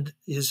president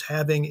is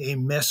having a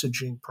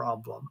messaging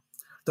problem,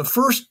 the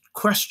first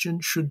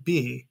question should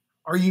be,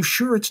 are you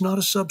sure it's not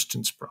a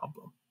substance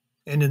problem?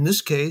 And in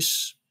this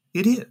case,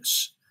 it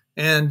is.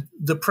 And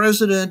the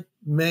president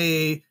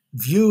may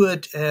view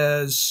it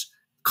as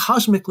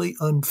cosmically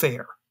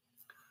unfair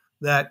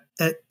that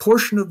a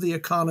portion of the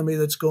economy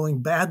that's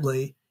going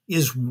badly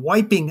is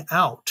wiping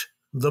out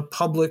the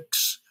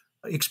public's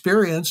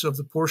experience of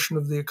the portion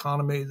of the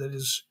economy that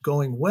is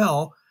going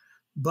well.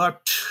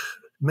 But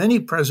many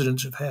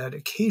presidents have had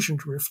occasion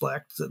to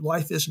reflect that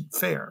life isn't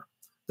fair.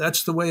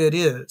 That's the way it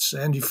is.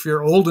 And if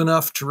you're old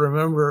enough to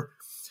remember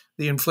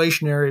the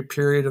inflationary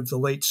period of the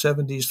late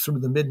 70s through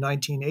the mid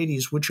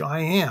 1980s, which I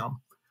am,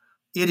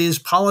 it is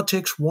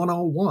politics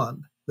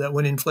 101 that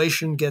when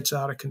inflation gets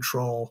out of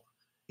control,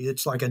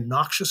 it's like a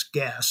noxious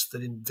gas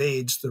that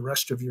invades the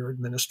rest of your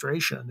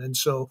administration. And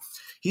so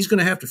he's going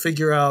to have to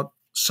figure out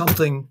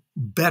something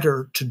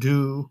better to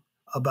do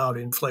about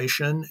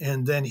inflation.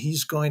 And then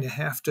he's going to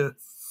have to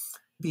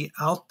be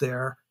out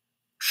there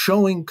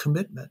showing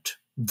commitment,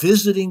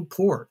 visiting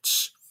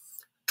ports,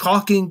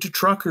 talking to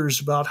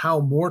truckers about how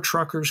more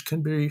truckers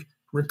can be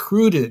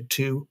recruited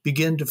to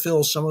begin to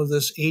fill some of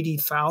this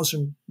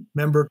 80,000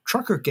 member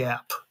trucker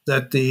gap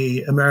that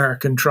the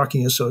American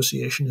Trucking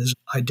Association has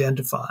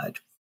identified.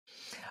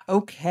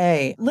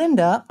 Okay,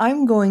 Linda,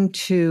 I'm going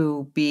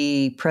to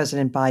be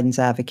President Biden's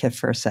advocate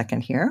for a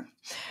second here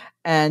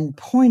and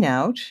point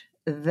out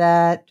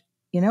that,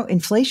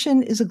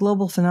 inflation is a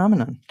global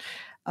phenomenon.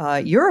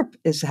 Europe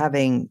is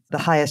having the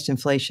highest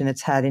inflation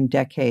it's had in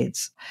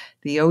decades.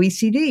 The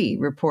OECD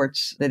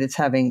reports that it's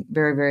having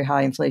very, very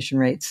high inflation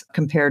rates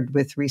compared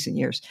with recent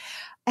years.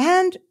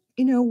 And,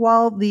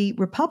 while the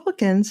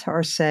Republicans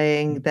are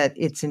saying that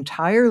it's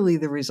entirely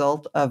the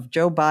result of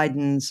Joe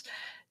Biden's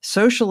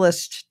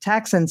socialist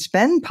tax and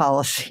spend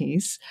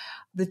policies,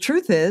 the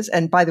truth is,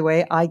 and by the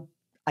way,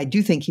 I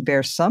do think he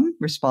bears some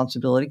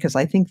responsibility because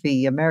I think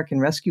the American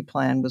Rescue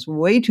Plan was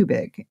way too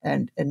big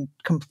and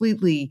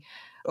completely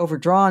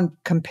overdrawn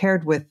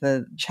compared with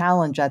the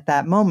challenge at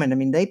that moment. I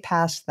mean, they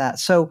passed that.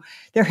 So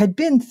there had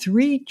been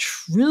 $3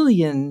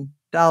 trillion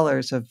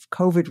of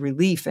COVID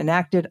relief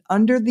enacted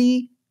under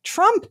the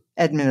Trump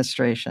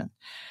administration.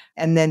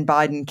 And then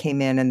Biden came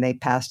in and they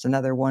passed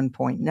another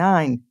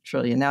 1.9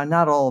 trillion. Now,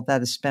 not all of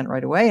that is spent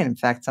right away. And in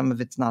fact, some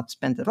of it's not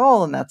spent at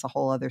all. And that's a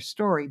whole other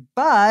story.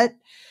 But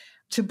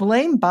to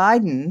blame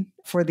Biden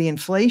for the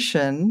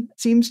inflation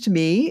seems to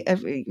me,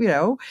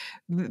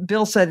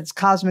 Bill said it's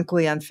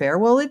cosmically unfair.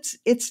 Well,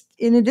 it's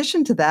in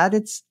addition to that,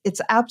 it's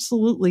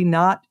absolutely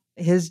not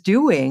his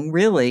doing,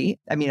 really.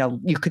 I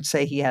mean, you could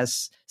say he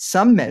has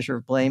some measure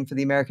of blame for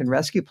the American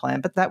Rescue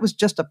Plan, but that was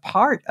just a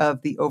part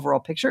of the overall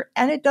picture.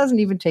 And it doesn't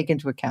even take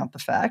into account the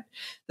fact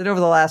that over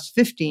the last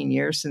 15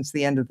 years, since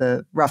the end of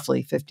the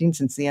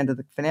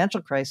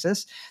financial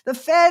crisis, the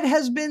Fed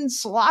has been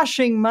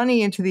sloshing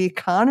money into the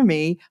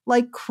economy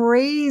like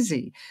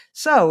crazy.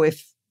 So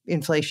if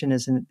inflation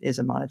is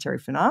a monetary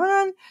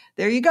phenomenon,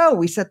 there you go.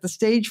 We set the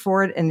stage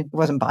for it, and it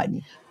wasn't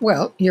Biden.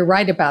 Well, you're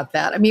right about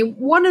that. I mean,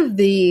 one of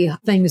the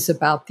things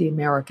about the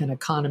American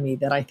economy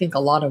that I think a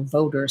lot of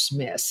voters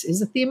miss is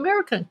that the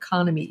American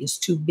economy is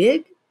too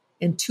big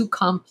and too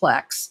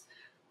complex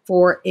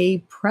for a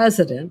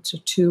president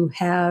to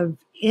have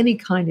any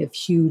kind of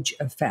huge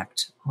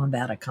effect on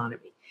that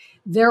economy.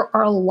 There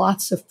are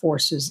lots of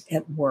forces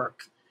at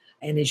work.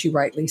 And as you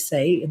rightly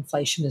say,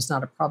 inflation is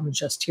not a problem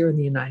just here in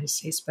the United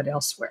States, but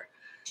elsewhere.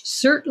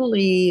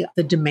 Certainly,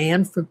 the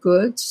demand for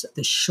goods,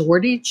 the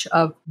shortage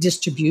of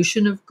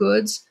distribution of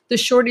goods, the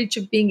shortage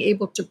of being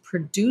able to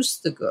produce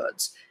the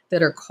goods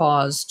that are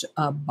caused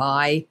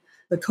by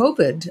the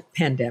COVID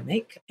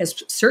pandemic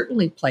has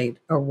certainly played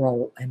a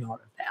role in all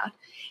of that.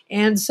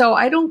 And so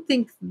I don't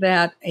think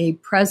that a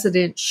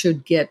president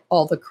should get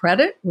all the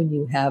credit when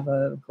you have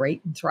a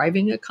great and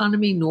thriving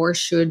economy, nor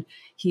should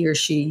he or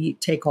she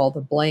take all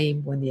the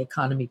blame when the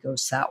economy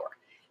goes sour.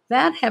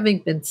 That having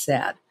been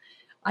said,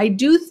 I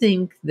do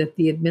think that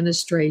the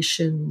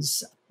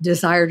administration's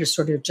desire to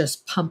sort of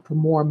just pump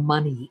more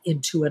money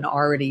into an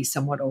already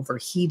somewhat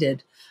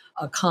overheated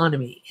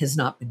economy has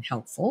not been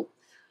helpful.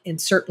 And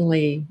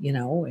certainly,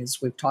 as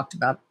we've talked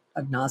about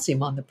ad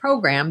nauseum on the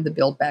program, the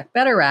Build Back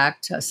Better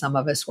Act, some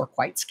of us were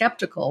quite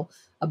skeptical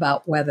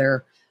about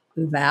whether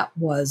that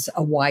was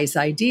a wise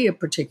idea,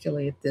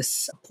 particularly at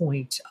this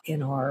point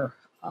in our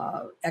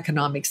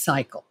economic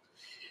cycle.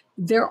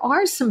 There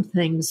are some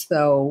things,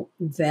 though,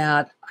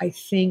 that I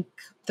think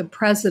the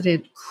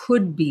president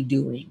could be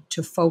doing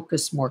to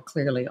focus more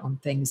clearly on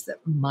things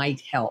that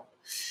might help.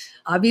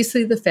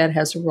 Obviously, the Fed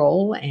has a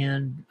role,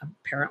 and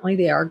apparently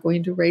they are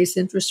going to raise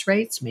interest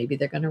rates. Maybe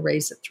they're going to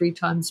raise it 3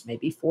 times,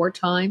 maybe 4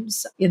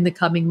 times in the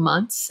coming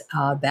months.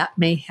 That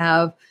may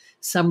have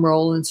some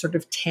role in sort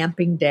of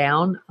tamping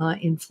down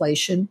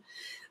inflation.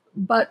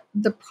 But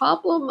the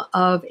problem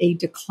of a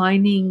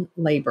declining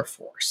labor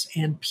force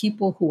and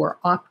people who are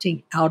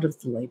opting out of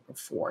the labor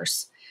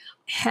force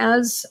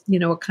has,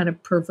 a kind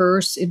of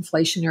perverse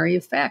inflationary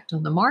effect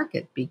on the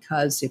market,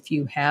 because if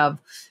you have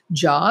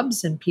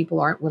jobs and people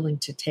aren't willing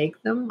to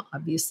take them,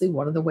 obviously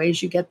one of the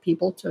ways you get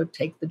people to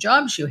take the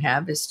jobs you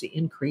have is to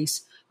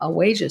increase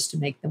wages to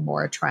make them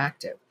more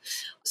attractive.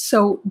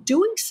 So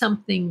doing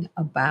something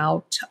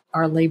about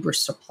our labor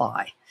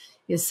supply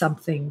is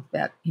something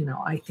that,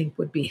 I think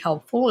would be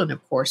helpful. And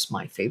of course,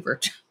 my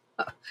favorite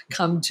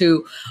come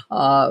to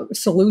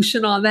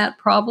solution on that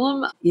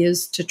problem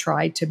is to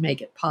try to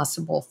make it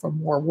possible for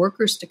more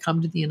workers to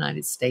come to the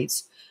United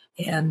States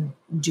and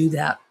do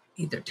that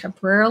either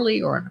temporarily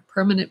or on a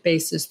permanent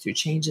basis through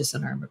changes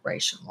in our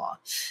immigration law.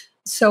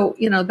 So,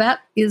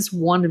 that is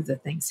one of the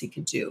things he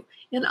could do.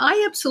 And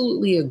I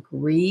absolutely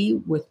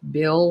agree with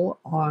Bill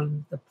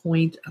on the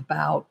point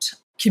about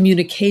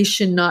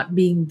communication not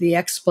being the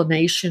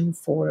explanation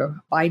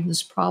for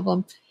Biden's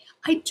problem.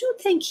 I do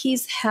think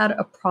he's had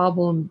a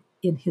problem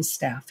in his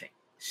staffing.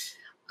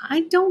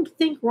 I don't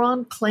think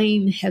Ron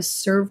Klain has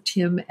served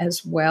him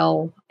as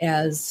well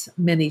as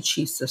many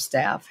chiefs of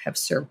staff have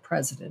served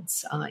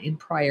presidents in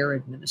prior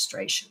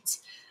administrations.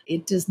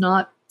 It does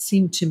not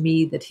seem to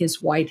me that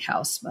his White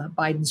House,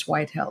 Biden's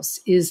White House,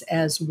 is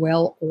as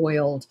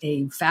well-oiled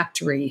a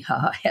factory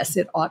as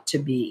it ought to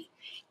be.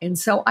 And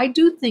so I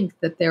do think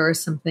that there are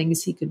some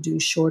things he could do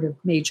short of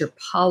major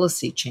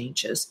policy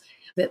changes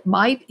that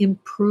might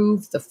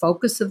improve the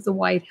focus of the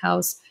White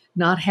House,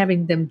 not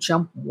having them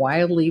jump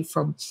wildly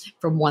from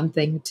one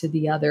thing to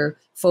the other,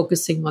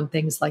 focusing on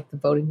things like the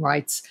voting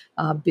rights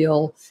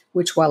bill,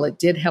 which, while it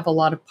did have a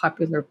lot of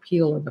popular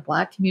appeal in the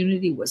Black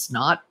community, was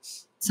not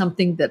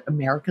something that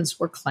Americans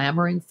were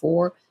clamoring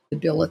for. The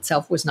bill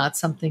itself was not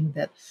something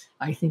that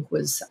I think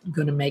was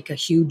going to make a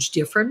huge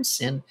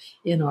difference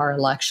in our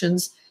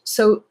elections.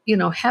 So,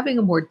 having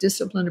a more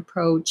disciplined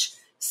approach,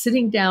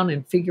 sitting down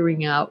and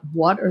figuring out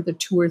what are the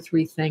 2 or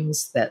 3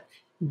 things that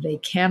they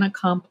can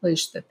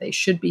accomplish, that they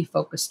should be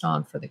focused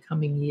on for the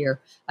coming year,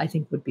 I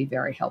think would be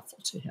very helpful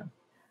to him.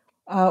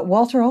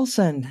 Walter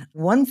Olson,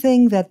 one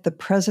thing that the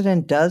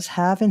president does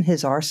have in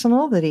his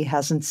arsenal that he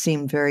hasn't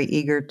seemed very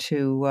eager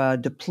to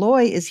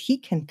deploy is he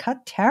can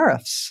cut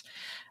tariffs,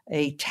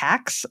 a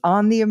tax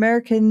on the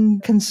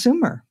American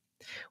consumer.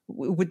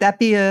 Would that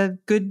be a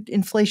good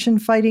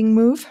inflation-fighting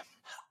move?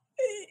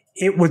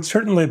 It would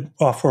certainly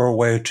offer a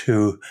way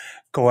to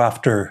go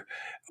after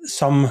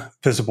some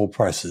visible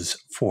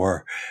prices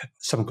for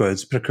some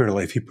goods,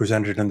 particularly if you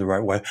present it in the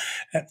right way.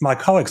 My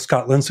colleague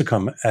Scott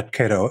Lincicome at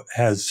Cato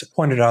has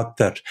pointed out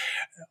that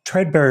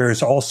trade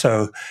barriers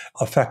also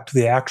affect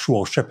the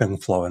actual shipping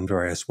flow in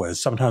various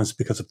ways, sometimes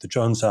because of the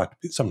Jones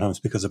Act, sometimes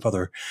because of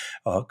other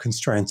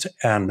constraints.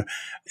 And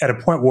at a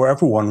point where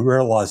everyone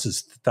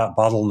realizes that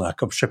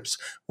bottleneck of ships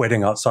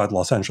waiting outside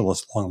Los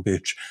Angeles, Long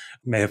Beach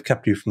may have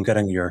kept you from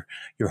getting your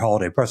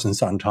holiday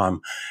presents on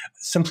time,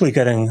 simply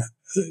getting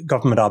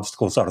government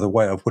obstacles out of the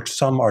way, of which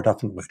some are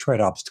definitely trade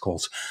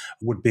obstacles,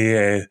 would be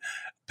a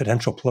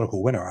potential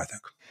political winner, I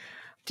think.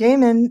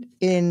 Damon,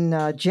 in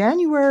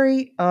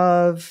January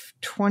of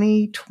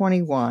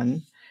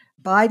 2021,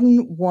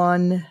 Biden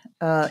won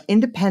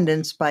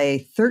independents by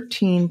a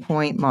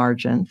 13-point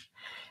margin.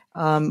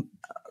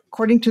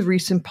 According to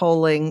recent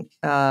polling,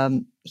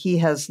 he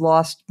has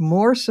lost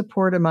more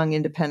support among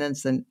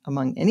independents than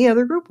among any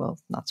other group. Well,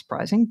 not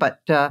surprising,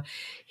 but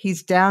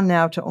he's down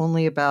now to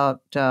only about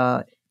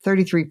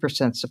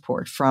 33%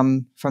 support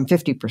from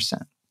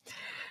 50%.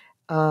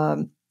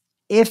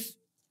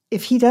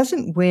 If he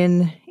doesn't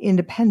win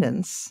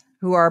independents,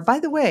 who are, by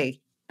the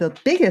way, the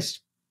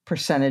biggest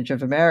percentage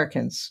of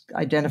Americans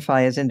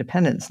identify as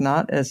independents,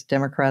 not as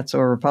Democrats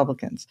or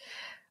Republicans,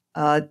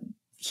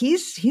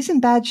 he's in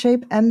bad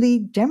shape, and the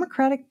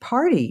Democratic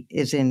Party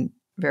is in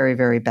very,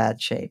 very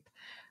bad shape.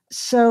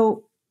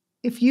 So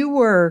if you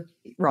were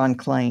Ron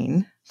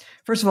Klain,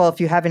 first of all,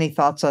 if you have any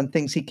thoughts on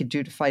things he could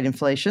do to fight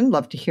inflation,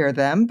 love to hear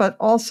them, but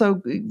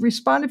also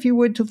respond, if you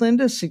would, to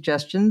Linda's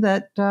suggestion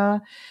that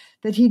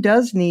he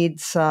does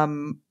need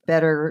some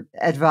better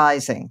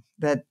advising,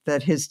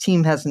 that his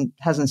team hasn't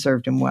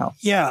served him well.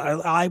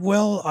 Yeah, I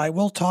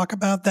will talk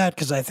about that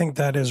because I think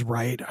that is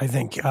right. I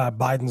think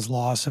Biden's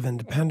loss of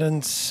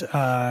independence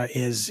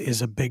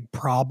is a big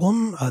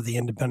problem, the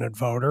independent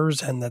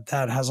voters, and that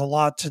has a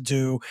lot to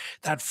do,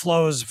 that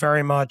flows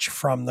very much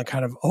from the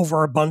kind of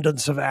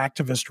overabundance of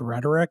activist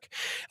rhetoric.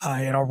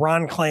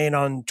 Ron Klain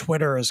on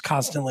Twitter is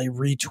constantly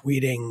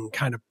retweeting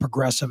kind of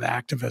progressive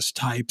activist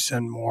types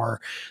and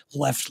more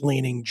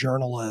left-leaning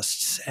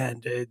journalists,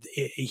 and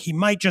he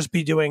might just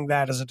be doing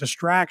that as a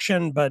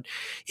distraction, but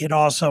it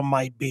also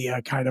might be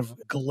a kind of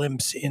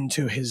glimpse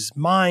into his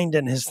mind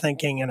and his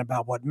thinking and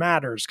about what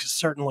matters, because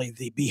certainly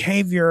the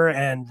behavior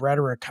and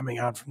rhetoric coming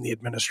out from the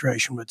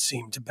administration would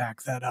seem to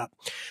back that up.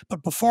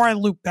 But before I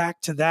loop back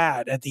to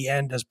that at the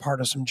end as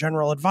part of some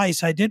general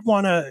advice, I did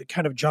want to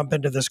kind of jump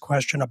into this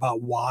question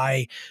about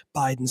why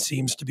Biden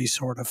seems to be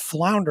sort of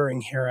floundering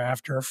here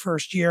after a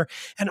first year.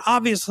 And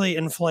obviously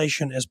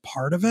inflation is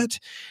part of it.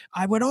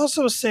 I would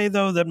also say,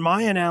 though, that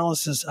my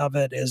analysis of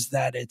it is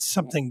that it's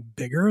something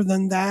bigger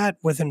than that,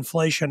 with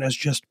inflation as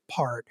just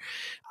part.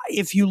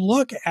 If you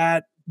look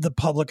at the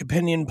public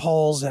opinion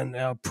polls and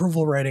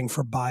approval rating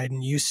for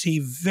Biden, you see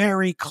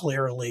very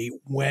clearly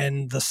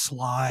when the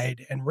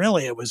slide, and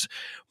really it was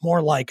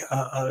more like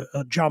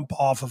a jump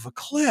off of a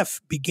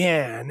cliff,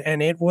 began,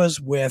 and it was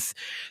with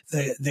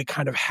the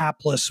kind of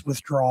hapless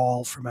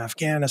withdrawal from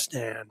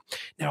Afghanistan.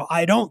 Now,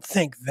 I don't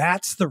think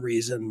that's the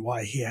reason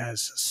why he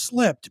has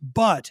slipped,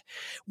 but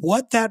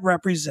what that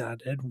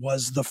represented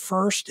was the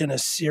first in a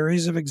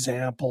series of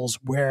examples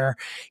where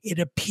it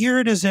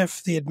appeared as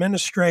if the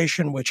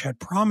administration, which had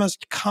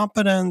promised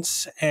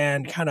incompetence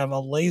and kind of a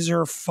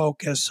laser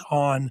focus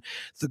on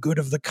the good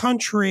of the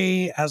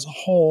country as a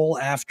whole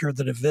after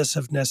the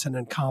divisiveness and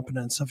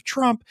incompetence of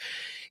Trump.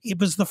 It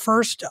was the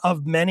first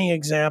of many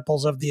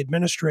examples of the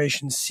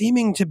administration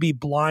seeming to be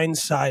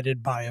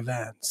blindsided by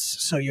events.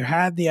 So you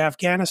had the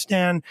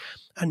Afghanistan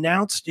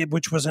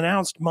which was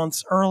announced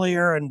months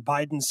earlier, and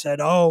Biden said,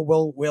 "Oh,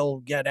 we'll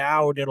get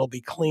out. It'll be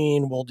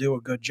clean. We'll do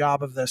a good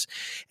job of this."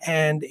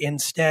 And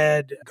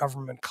instead,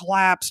 government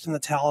collapsed and the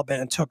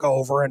Taliban took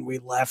over, and we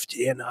left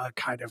in a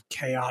kind of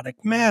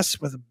chaotic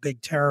mess with a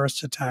big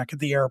terrorist attack at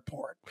the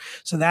airport.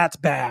 So that's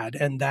bad,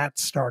 and that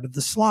started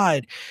the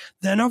slide.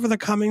 Then over the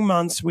coming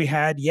months, we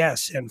had,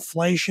 yes,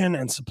 inflation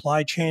and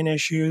supply chain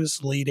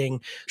issues leading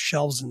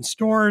shelves in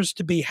stores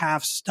to be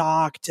half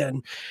stocked,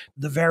 and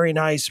the very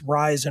nice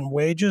rise in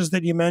wages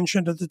that you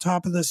mentioned at the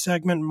top of this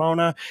segment,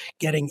 Mona,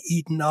 getting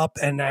eaten up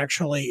and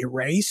actually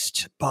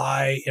erased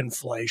by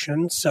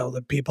inflation, so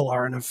that people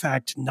are in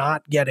effect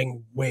not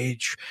getting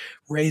wage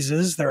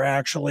raises. They're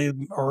actually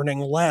earning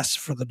less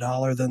for the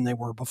dollar than they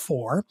were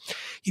before.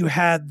 You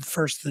had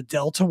first the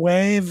Delta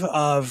wave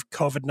of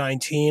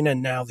COVID-19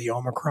 and now the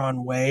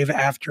Omicron wave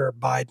after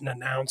Biden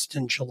announced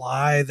in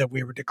July that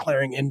we were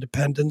declaring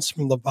independence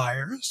from the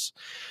virus.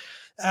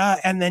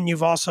 And then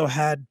you've also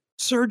had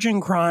surging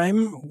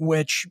crime,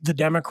 which the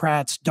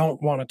Democrats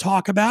don't want to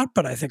talk about,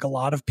 but I think a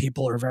lot of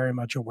people are very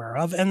much aware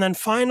of. And then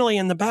finally,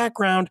 in the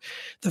background,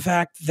 the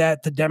fact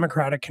that the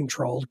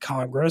Democratic-controlled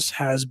Congress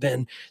has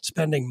been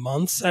spending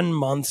months and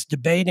months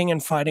debating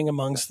and fighting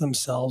amongst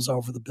themselves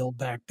over the Build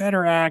Back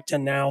Better Act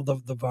and now the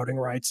Voting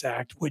Rights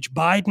Act, which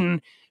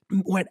Biden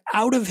went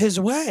out of his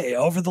way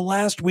over the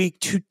last week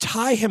to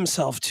tie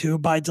himself to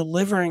by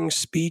delivering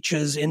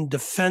speeches in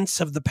defense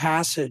of the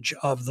passage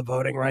of the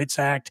Voting Rights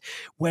Act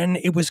when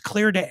it was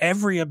clear to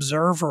every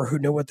observer who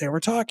knew what they were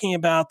talking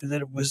about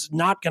that it was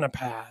not going to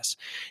pass,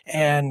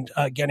 and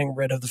getting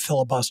rid of the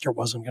filibuster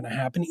wasn't going to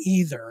happen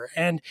either.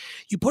 And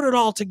you put it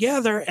all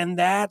together, and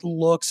that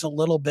looks a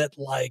little bit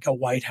like a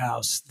White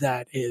House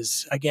that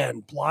is,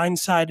 again,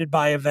 blindsided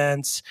by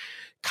events,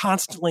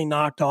 constantly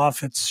knocked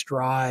off its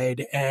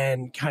stride,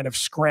 and kind of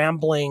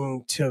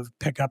scrambling to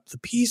pick up the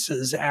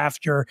pieces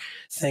after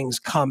things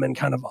come and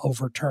kind of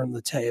overturn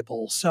the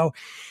table. So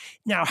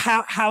now,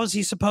 how is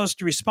he supposed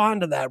to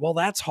respond to that? Well,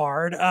 that's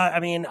hard.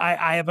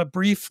 I have a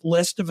brief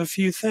list of a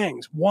few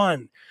things.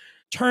 One,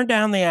 turn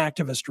down the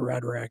activist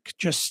rhetoric.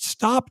 Just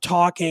stop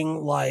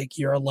talking like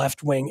you're a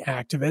left-wing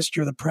activist.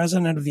 You're the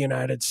president of the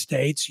United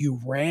States. You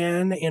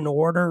ran in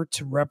order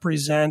to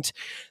represent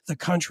the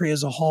country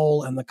as a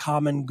whole and the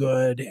common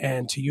good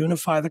and to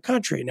unify the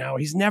country. Now,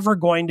 he's never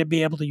going to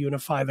be able to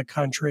unify the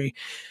country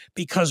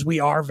because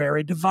we are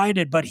very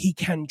divided, but he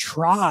can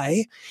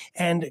try,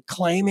 and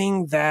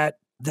claiming that,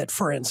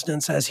 for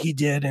instance, as he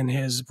did in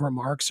his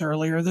remarks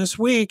earlier this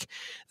week,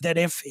 that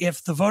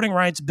if the voting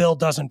rights bill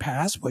doesn't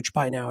pass, which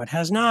by now it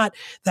has not,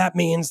 that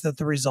means that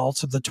the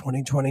results of the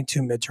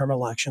 2022 midterm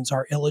elections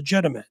are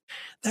illegitimate.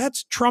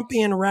 That's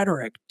Trumpian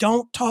rhetoric.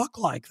 Don't talk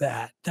like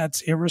that.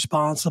 That's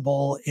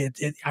irresponsible.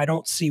 I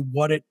don't see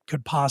what it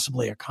could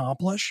possibly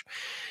accomplish.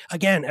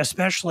 Again,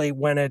 especially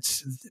when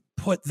it's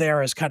put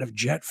there as kind of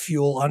jet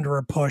fuel under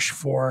a push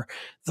for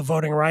the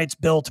voting rights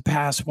bill to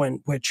pass,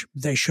 which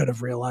they should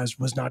have realized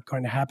was not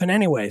going to happen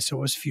anyway, so it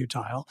was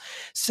futile.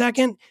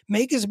 Second,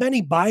 make as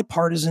many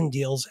bipartisan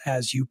deals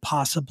as you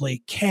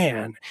possibly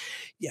can.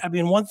 I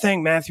mean, one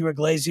thing Matthew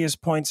Iglesias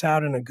points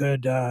out in a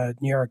good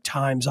New York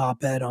Times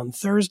op-ed on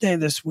Thursday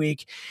this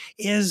week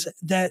is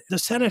that the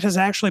Senate has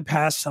actually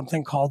passed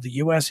something called the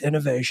U.S.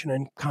 Innovation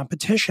and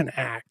Competition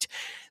Act.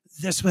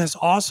 This was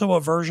also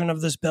a version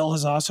of this bill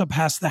has also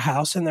passed the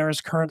House, and there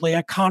is currently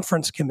a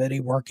conference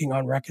committee working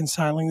on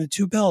reconciling the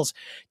two bills.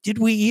 Did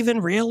we even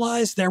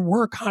realize there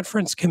were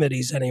conference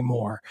committees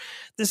anymore?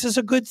 This is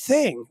a good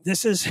thing.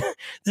 This is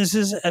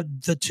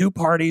the two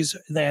parties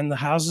and the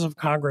houses of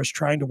Congress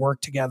trying to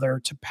work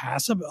together to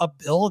pass a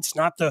bill. It's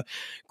not the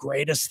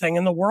greatest thing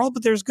in the world,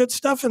 but there's good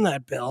stuff in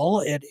that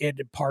bill.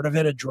 Part of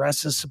it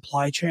addresses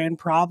supply chain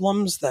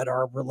problems that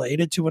are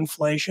related to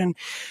inflation.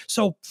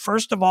 So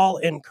first of all,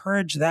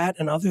 encourage that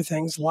and other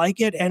things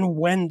like it. And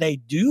when they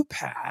do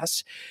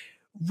pass,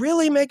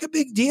 really make a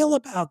big deal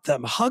about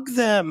them, hug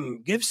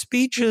them, give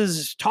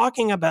speeches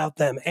talking about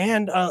them.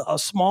 And a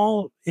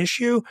small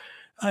issue,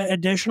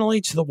 additionally,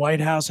 to the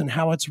White House and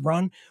how it's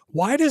run.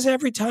 Why does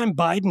every time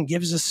Biden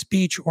gives a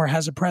speech or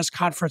has a press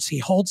conference, he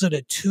holds it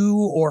at 2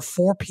 or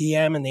 4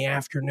 p.m. in the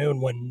afternoon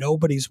when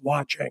nobody's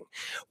watching?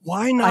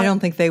 Why not? I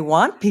don't think they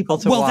want people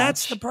to watch. Well,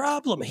 that's the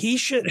problem. He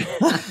should.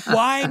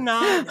 Why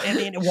not? I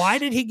mean, why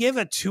did he give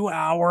a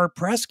 2-hour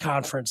press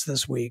conference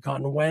this week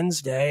on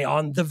Wednesday,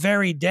 on the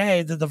very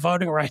day that the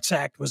Voting Rights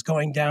Act was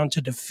going down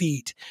to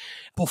defeat,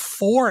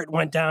 before it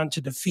went down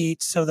to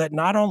defeat, so that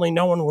not only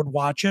no one would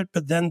watch it,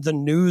 but then the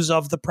news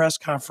of the press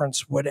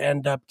conference would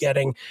end up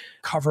getting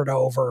covered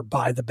over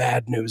by the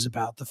bad news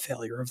about the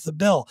failure of the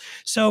bill.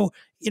 So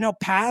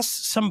pass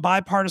some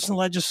bipartisan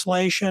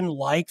legislation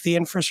like the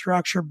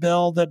infrastructure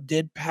bill that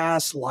did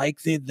pass,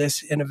 like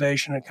this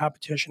Innovation and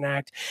Competition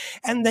Act,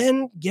 and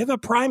then give a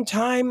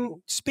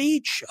primetime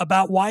speech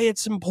about why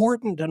it's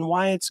important and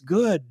why it's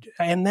good.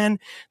 And then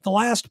the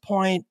last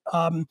point,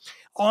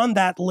 on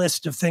that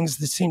list of things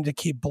that seem to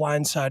keep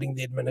blindsiding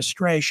the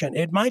administration,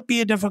 it might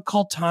be a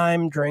difficult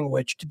time during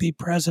which to be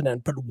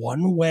president, but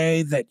one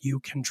way that you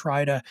can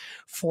try to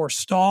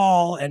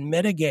forestall and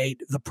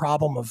mitigate the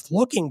problem of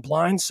looking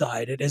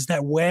blindsided is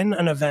that when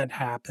an event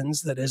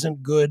happens that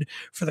isn't good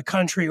for the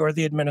country or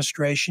the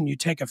administration, you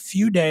take a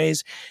few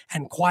days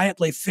and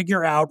quietly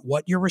figure out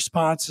what your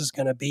response is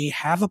going to be,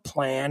 have a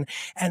plan,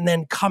 and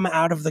then come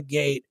out of the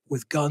gate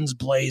with guns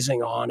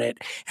blazing on it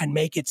and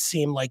make it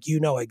seem like you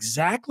know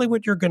exactly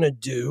what you're going to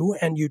do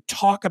and you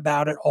talk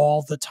about it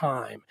all the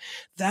time.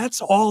 That's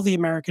all the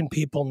American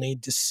people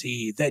need to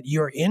see, that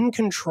you're in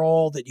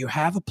control, that you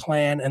have a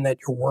plan, and that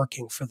you're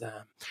working for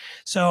them.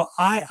 So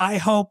I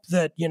hope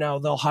that,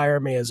 they'll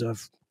hire me as a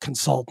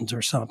consultant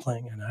or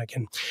something, and I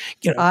can,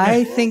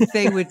 I think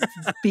they would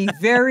be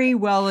very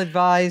well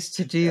advised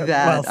to do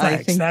that. Well,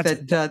 thanks. I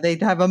think that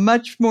they'd have a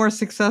much more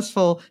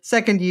successful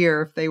second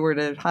year if they were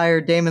to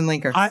hire Damon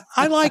Linker.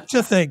 I like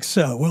to think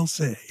so. We'll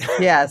see.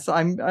 Yes,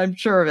 I'm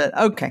sure of it.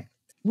 Okay.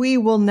 We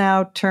will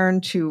now turn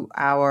to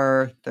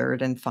our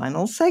third and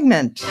final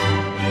segment.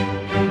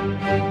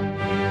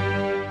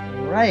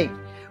 Right.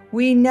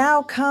 We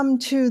now come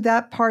to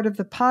that part of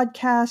the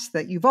podcast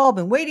that you've all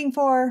been waiting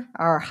for,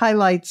 our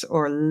highlights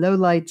or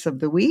lowlights of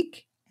the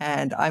week.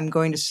 And I'm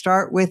going to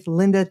start with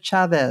Linda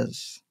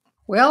Chavez.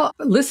 Well,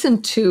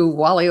 listen to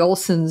Wally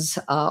Olson's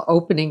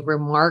opening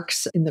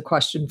remarks in the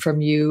question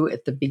from you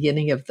at the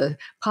beginning of the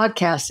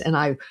podcast, and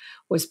I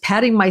was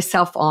patting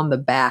myself on the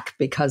back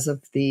because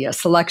of the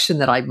selection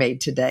that I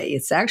made today.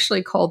 It's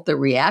actually called The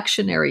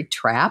Reactionary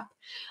Trap.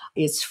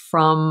 It's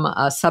from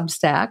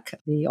Substack,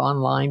 the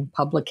online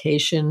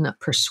publication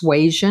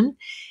Persuasion,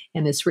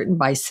 and it's written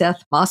by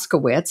Seth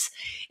Moskowitz.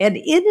 And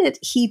in it,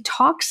 he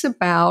talks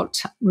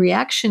about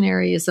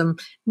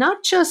reactionaryism,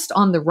 not just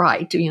on the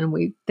right.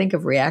 We think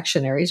of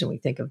reactionaries and we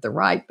think of the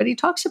right, but he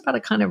talks about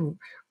a kind of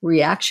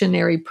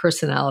reactionary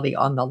personality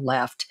on the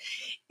left.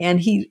 And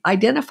he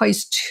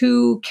identifies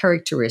two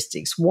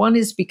characteristics. One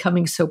is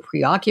becoming so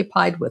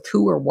preoccupied with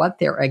who or what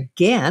they're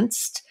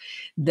against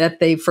that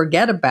they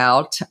forget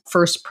about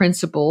first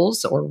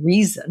principles or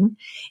reason.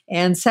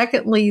 And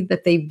secondly,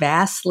 that they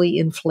vastly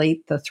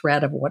inflate the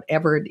threat of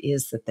whatever it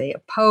is that they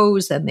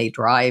oppose, and they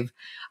drive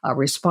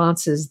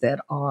responses that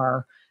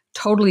are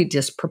totally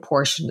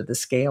disproportionate to the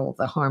scale of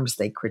the harms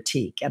they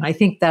critique. And I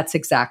think that's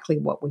exactly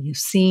what we've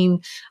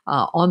seen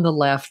on the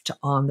left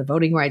on the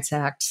Voting Rights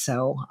Act.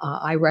 So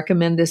I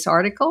recommend this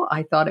article.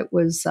 I thought it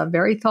was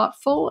very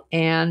thoughtful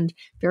and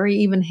very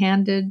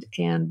even-handed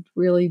and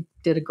really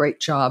did a great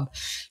job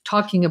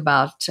talking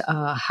about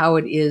how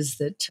it is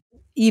that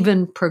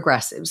even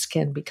progressives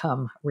can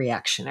become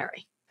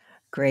reactionary.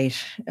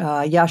 Great.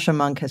 Yascha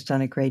Mounk has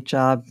done a great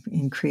job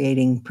in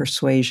creating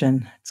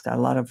Persuasion. It's got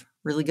a lot of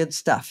really good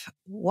stuff.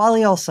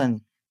 Wally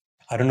Olson.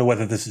 I don't know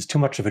whether this is too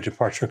much of a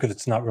departure because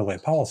it's not really a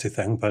policy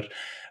thing, but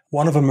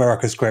one of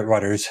America's great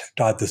writers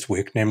died this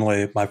week,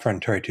 namely my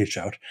friend Terry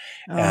Teachout.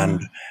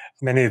 And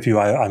many of you,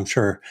 I'm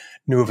sure,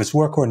 knew of his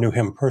work or knew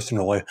him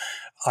personally.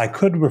 I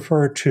could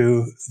refer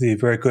to the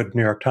very good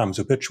New York Times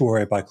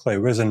obituary by Clay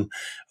Risen,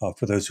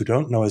 for those who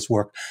don't know his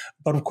work.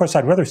 But of course,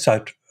 I'd rather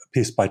cite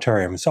piece by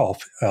Terry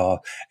himself.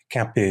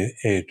 Can't be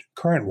a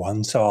current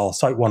one, so I'll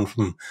cite one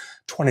from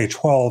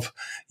 2012.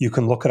 You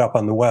can look it up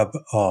on the web.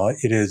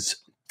 It is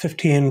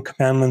 15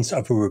 Commandments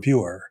of a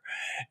Reviewer.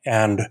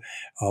 And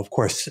of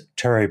course,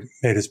 Terry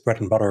made his bread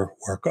and butter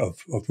work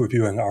of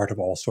reviewing art of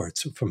all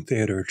sorts, from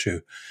theater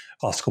to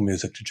classical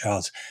music to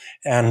jazz.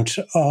 And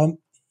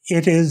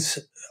it is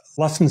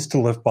lessons to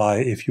live by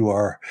if you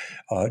are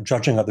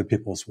judging other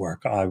people's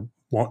work. I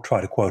won't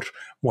try to quote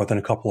more than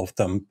a couple of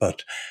them,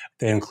 but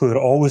they include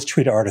always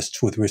treat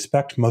artists with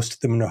respect. Most of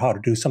them know how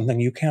to do something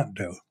you can't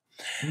do.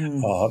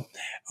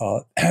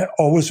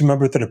 Always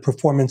remember that a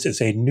performance is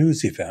a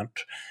news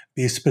event.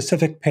 Be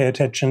specific, pay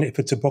attention. If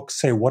it's a book,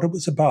 say what it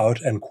was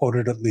about and quote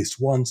it at least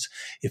once.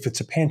 If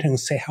it's a painting,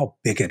 say how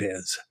big it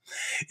is.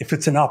 If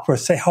it's an opera,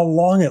 say how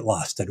long it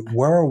lasted.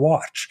 Wear a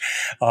watch.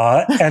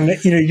 And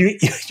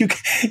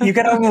you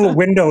get a little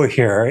window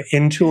here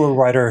into a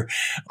writer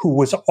who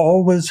was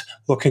always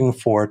looking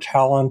for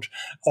talent,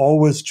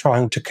 always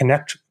trying to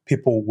connect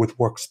people with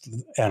works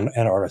and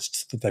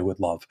artists that they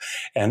would love.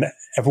 And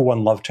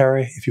everyone loved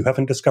Terry. If you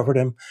haven't discovered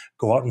him,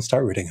 go out and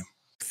start reading him.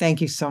 Thank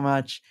you so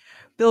much.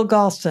 Bill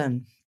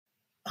Galston.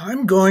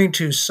 I'm going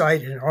to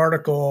cite an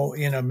article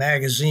in a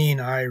magazine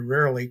I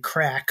rarely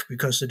crack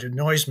because it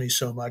annoys me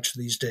so much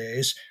these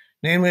days,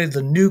 namely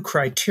the New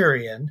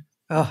Criterion,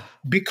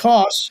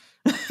 because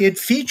it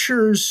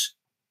features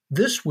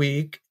this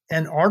week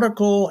an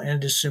article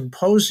and a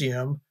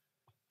symposium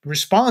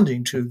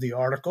responding to the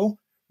article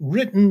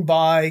written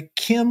by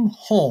Kim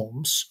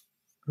Holmes,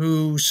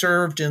 who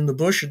served in the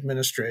Bush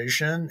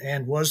administration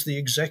and was the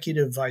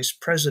executive vice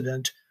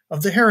president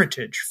of the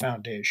Heritage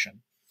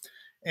Foundation.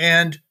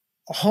 And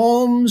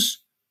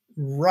Holmes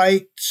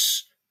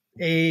writes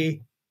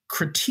a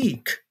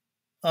critique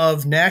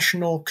of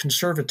national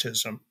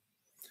conservatism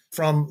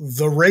from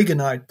the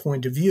Reaganite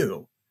point of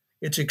view.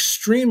 It's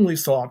extremely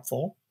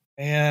thoughtful,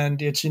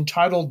 and it's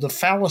entitled The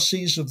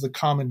Fallacies of the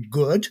Common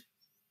Good,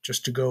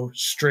 just to go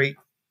straight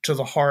to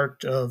the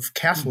heart of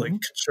Catholic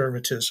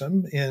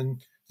conservatism in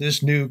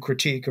this new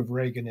critique of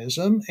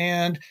Reaganism.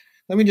 And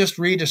let me just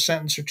read a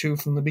sentence or two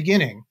from the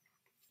beginning.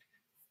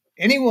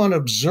 Anyone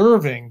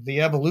observing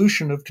the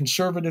evolution of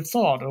conservative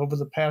thought over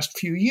the past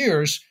few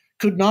years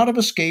could not have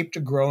escaped a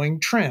growing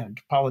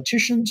trend.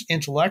 Politicians,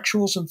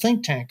 intellectuals, and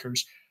think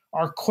tankers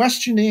are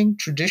questioning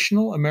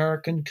traditional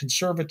American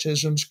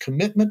conservatism's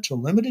commitment to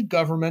limited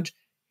government,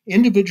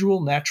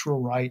 individual natural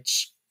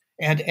rights,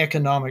 and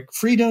economic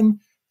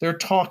freedom. They're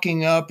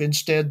talking up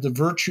instead the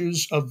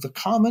virtues of the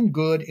common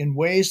good in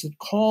ways that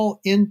call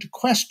into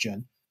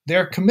question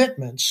their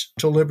commitments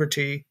to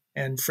liberty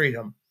and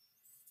freedom.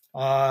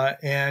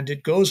 And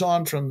it goes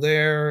on from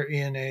there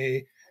in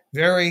a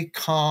very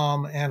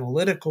calm,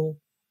 analytical,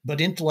 but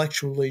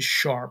intellectually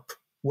sharp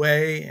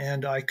way,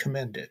 and I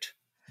commend it.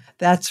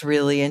 That's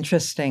really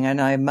interesting.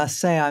 And I must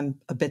say, I'm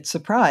a bit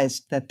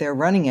surprised that they're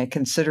running it,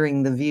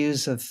 considering the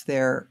views of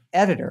their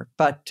editor.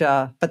 But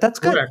that's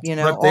good. Correct.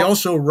 But they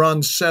also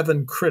run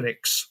 7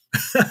 critics.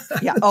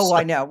 Yeah. Oh,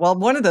 I know. Well,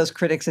 one of those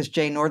critics is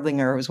Jay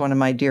Nordlinger, who's one of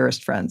my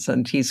dearest friends,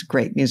 and he's a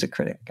great music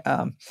critic.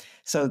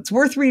 So it's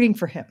worth reading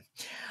for him.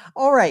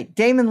 All right,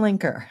 Damon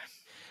Linker.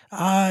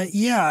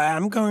 Yeah,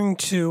 I'm going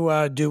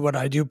to do what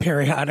I do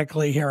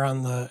periodically here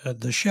on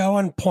the show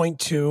and point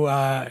to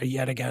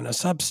yet again a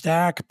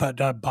Substack,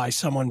 but by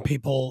someone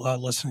people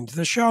listening to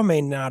the show may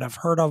not have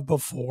heard of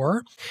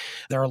before.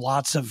 There are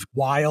lots of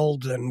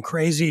wild and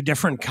crazy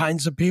different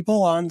kinds of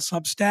people on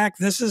Substack.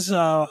 This is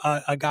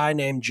a guy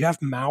named Jeff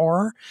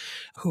Maurer,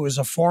 who is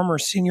a former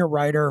senior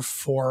writer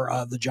for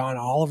the John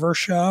Oliver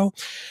Show,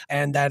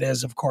 and that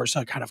is, of course,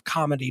 a kind of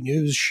comedy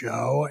news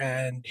show.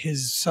 And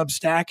his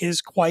Substack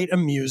is quite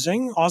amusing.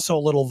 Also a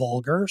little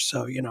vulgar,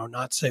 so,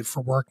 not safe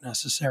for work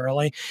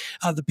necessarily.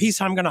 The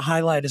piece I'm going to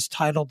highlight is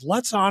titled,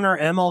 "Let's Honor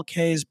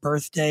MLK's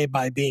Birthday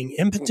by Being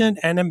Impotent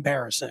and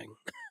Embarrassing."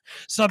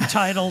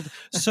 Subtitled,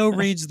 "So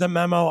Reads the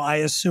Memo I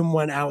Assume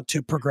Went Out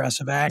to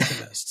Progressive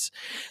Activists."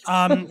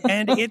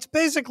 And it's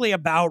basically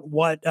about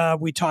what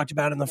we talked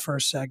about in the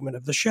first segment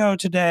of the show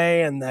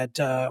today, and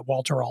that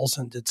Walter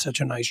Olson did such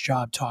a nice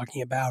job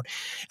talking about.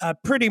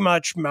 Pretty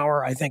much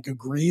Maurer, I think,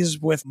 agrees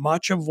with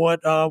much of what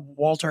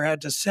Walter had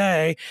to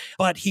say,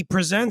 but he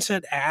presents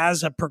it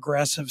as a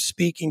progressive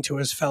speaking to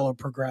his fellow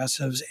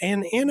progressives,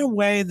 and in a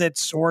way that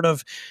sort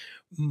of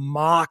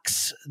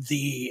mocks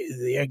the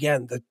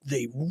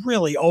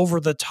really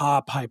over the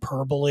top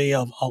hyperbole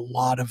of a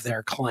lot of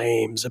their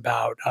claims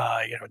about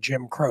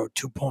Jim Crow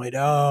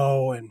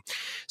 2.0 and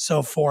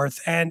so forth.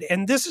 And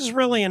this is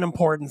really an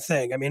important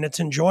thing. I mean,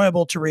 it's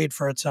enjoyable to read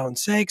for its own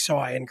sake, so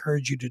I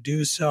encourage you to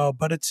do so.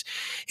 But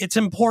it's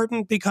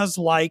important because,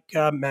 like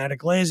Matt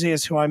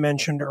Yglesias, who I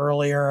mentioned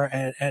earlier,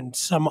 and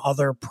some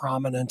other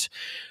prominent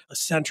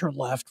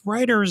center-left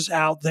writers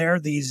out there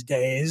these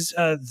days,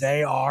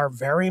 they are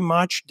very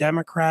much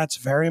Democrats,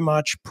 very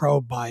much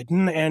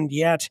pro-Biden, and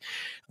yet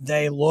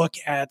they look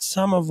at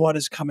some of what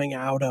is coming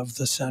out of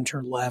the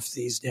center-left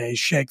these days,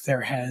 shake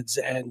their heads,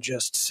 and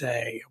just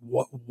say,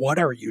 what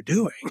are you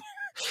doing?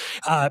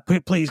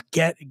 Please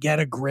get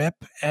a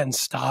grip and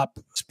stop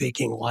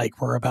speaking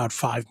like we're about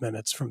 5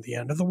 minutes from the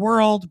end of the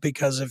world,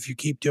 because if you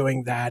keep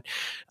doing that,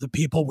 the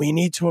people we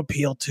need to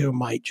appeal to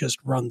might just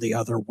run the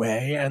other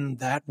way, and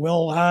that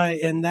will,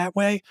 in that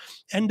way,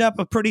 end up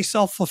a pretty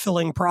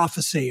self-fulfilling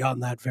prophecy on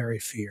that very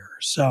fear.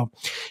 So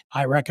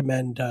I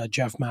recommend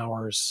Jeff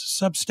Maurer's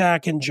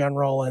Substack in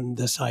general and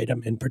this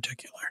item in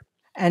particular.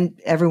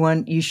 And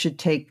everyone, you should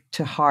take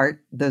to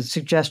heart the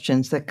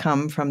suggestions that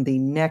come from the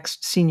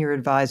next senior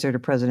advisor to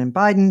President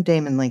Biden,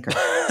 Damon Linker.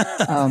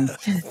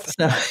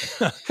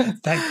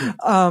 Thank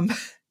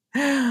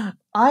you.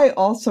 I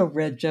also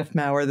read Jeff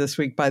Maurer this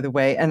week, by the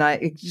way, and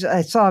I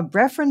saw it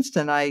referenced,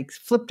 and I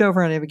flipped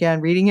over and I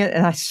began reading it,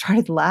 and I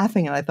started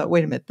laughing, and I thought,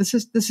 wait a minute, this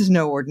is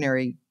no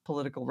ordinary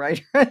political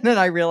writer. And then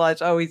I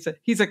realized, oh,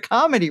 he's a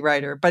comedy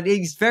writer, but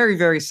he's very,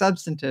 very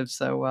substantive.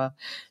 So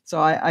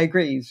I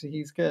agree,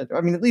 he's good.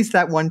 I mean, at least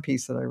that one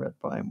piece that I read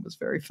by him was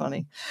very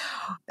funny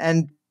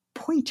and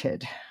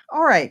pointed.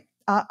 All right.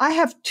 I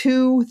have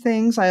 2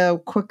 things I'll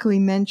quickly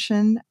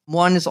mention.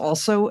 One is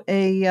also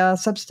a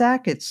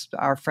Substack. It's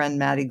our friend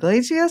Matt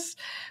Yglesias,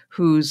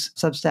 whose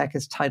Substack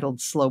is titled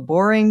Slow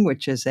Boring,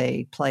 which is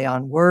a play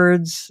on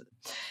words.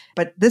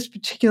 But this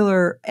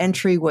particular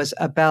entry was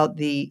about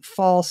the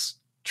false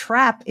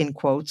trap, in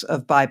quotes,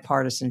 of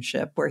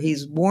bipartisanship, where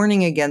he's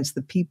warning against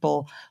the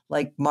people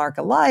like Mark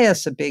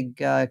Elias, a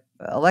big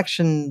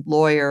election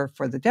lawyer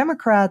for the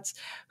Democrats,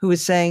 who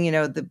was saying,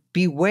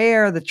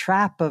 beware the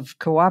trap of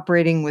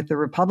cooperating with the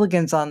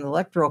Republicans on the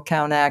Electoral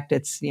Count Act.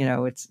 It's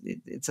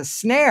a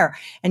snare.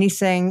 And he's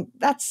saying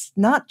that's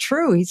not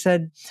true. He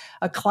said,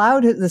 a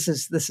cloud, this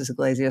is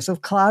Iglesias, a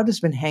cloud has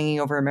been hanging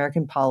over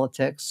American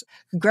politics.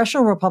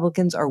 Congressional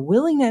Republicans are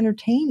willing to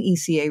entertain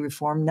ECA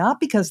reform,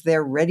 not because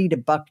they're ready to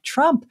buck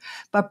Trump,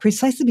 but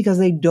precisely because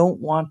they don't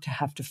want to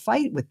have to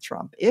fight with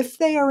Trump. If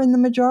they are in the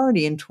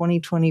majority in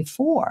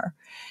 2024,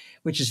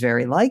 which is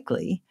very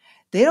likely,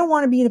 they don't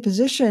want to be in a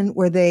position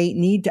where they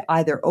need to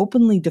either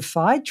openly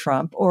defy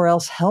Trump or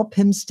else help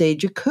him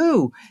stage a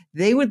coup.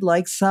 They would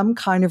like some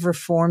kind of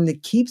reform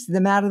that keeps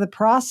them out of the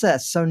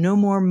process, so no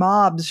more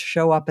mobs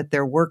show up at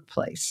their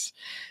workplace.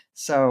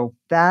 So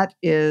that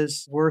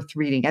is worth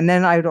reading. And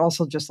then I would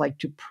also just like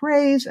to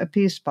praise a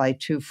piece by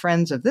two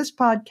friends of this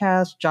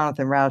podcast,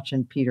 Jonathan Rauch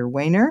and Peter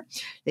Wehner.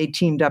 They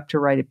teamed up to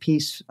write a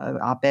piece,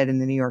 op-ed in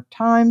the New York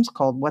Times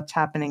called "What's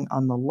Happening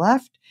on the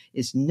Left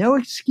is No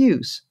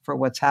Excuse for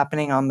What's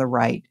Happening on the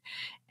Right."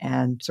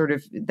 And sort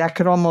of that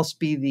could almost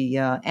be the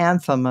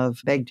anthem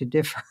of Beg to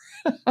Differ,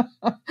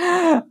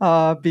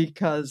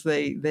 because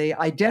they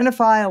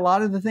identify a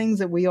lot of the things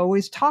that we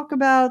always talk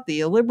about,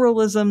 the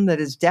illiberalism that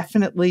is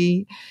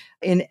definitely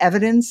in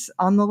evidence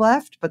on the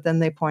left, but then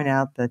they point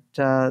out that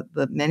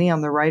the many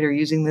on the right are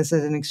using this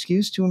as an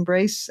excuse to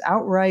embrace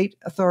outright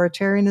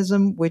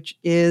authoritarianism, which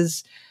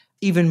is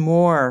even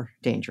more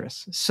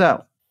dangerous.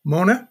 So,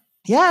 Mona?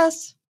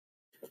 Yes?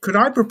 Could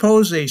I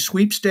propose a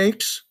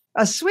sweepstakes?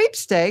 A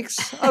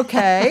sweepstakes?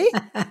 Okay.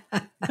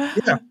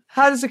 Yeah.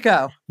 How does it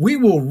go? We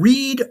will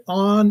read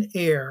on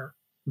air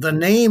the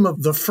name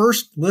of the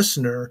first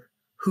listener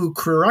who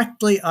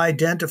correctly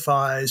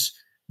identifies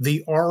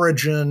the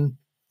origin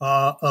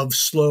of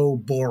slow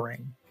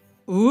boring.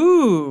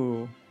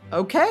 Ooh.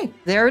 Okay.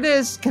 There it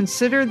is.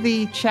 Consider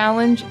the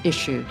challenge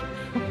issued.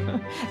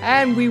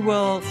 And we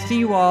will see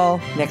you all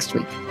next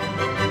week.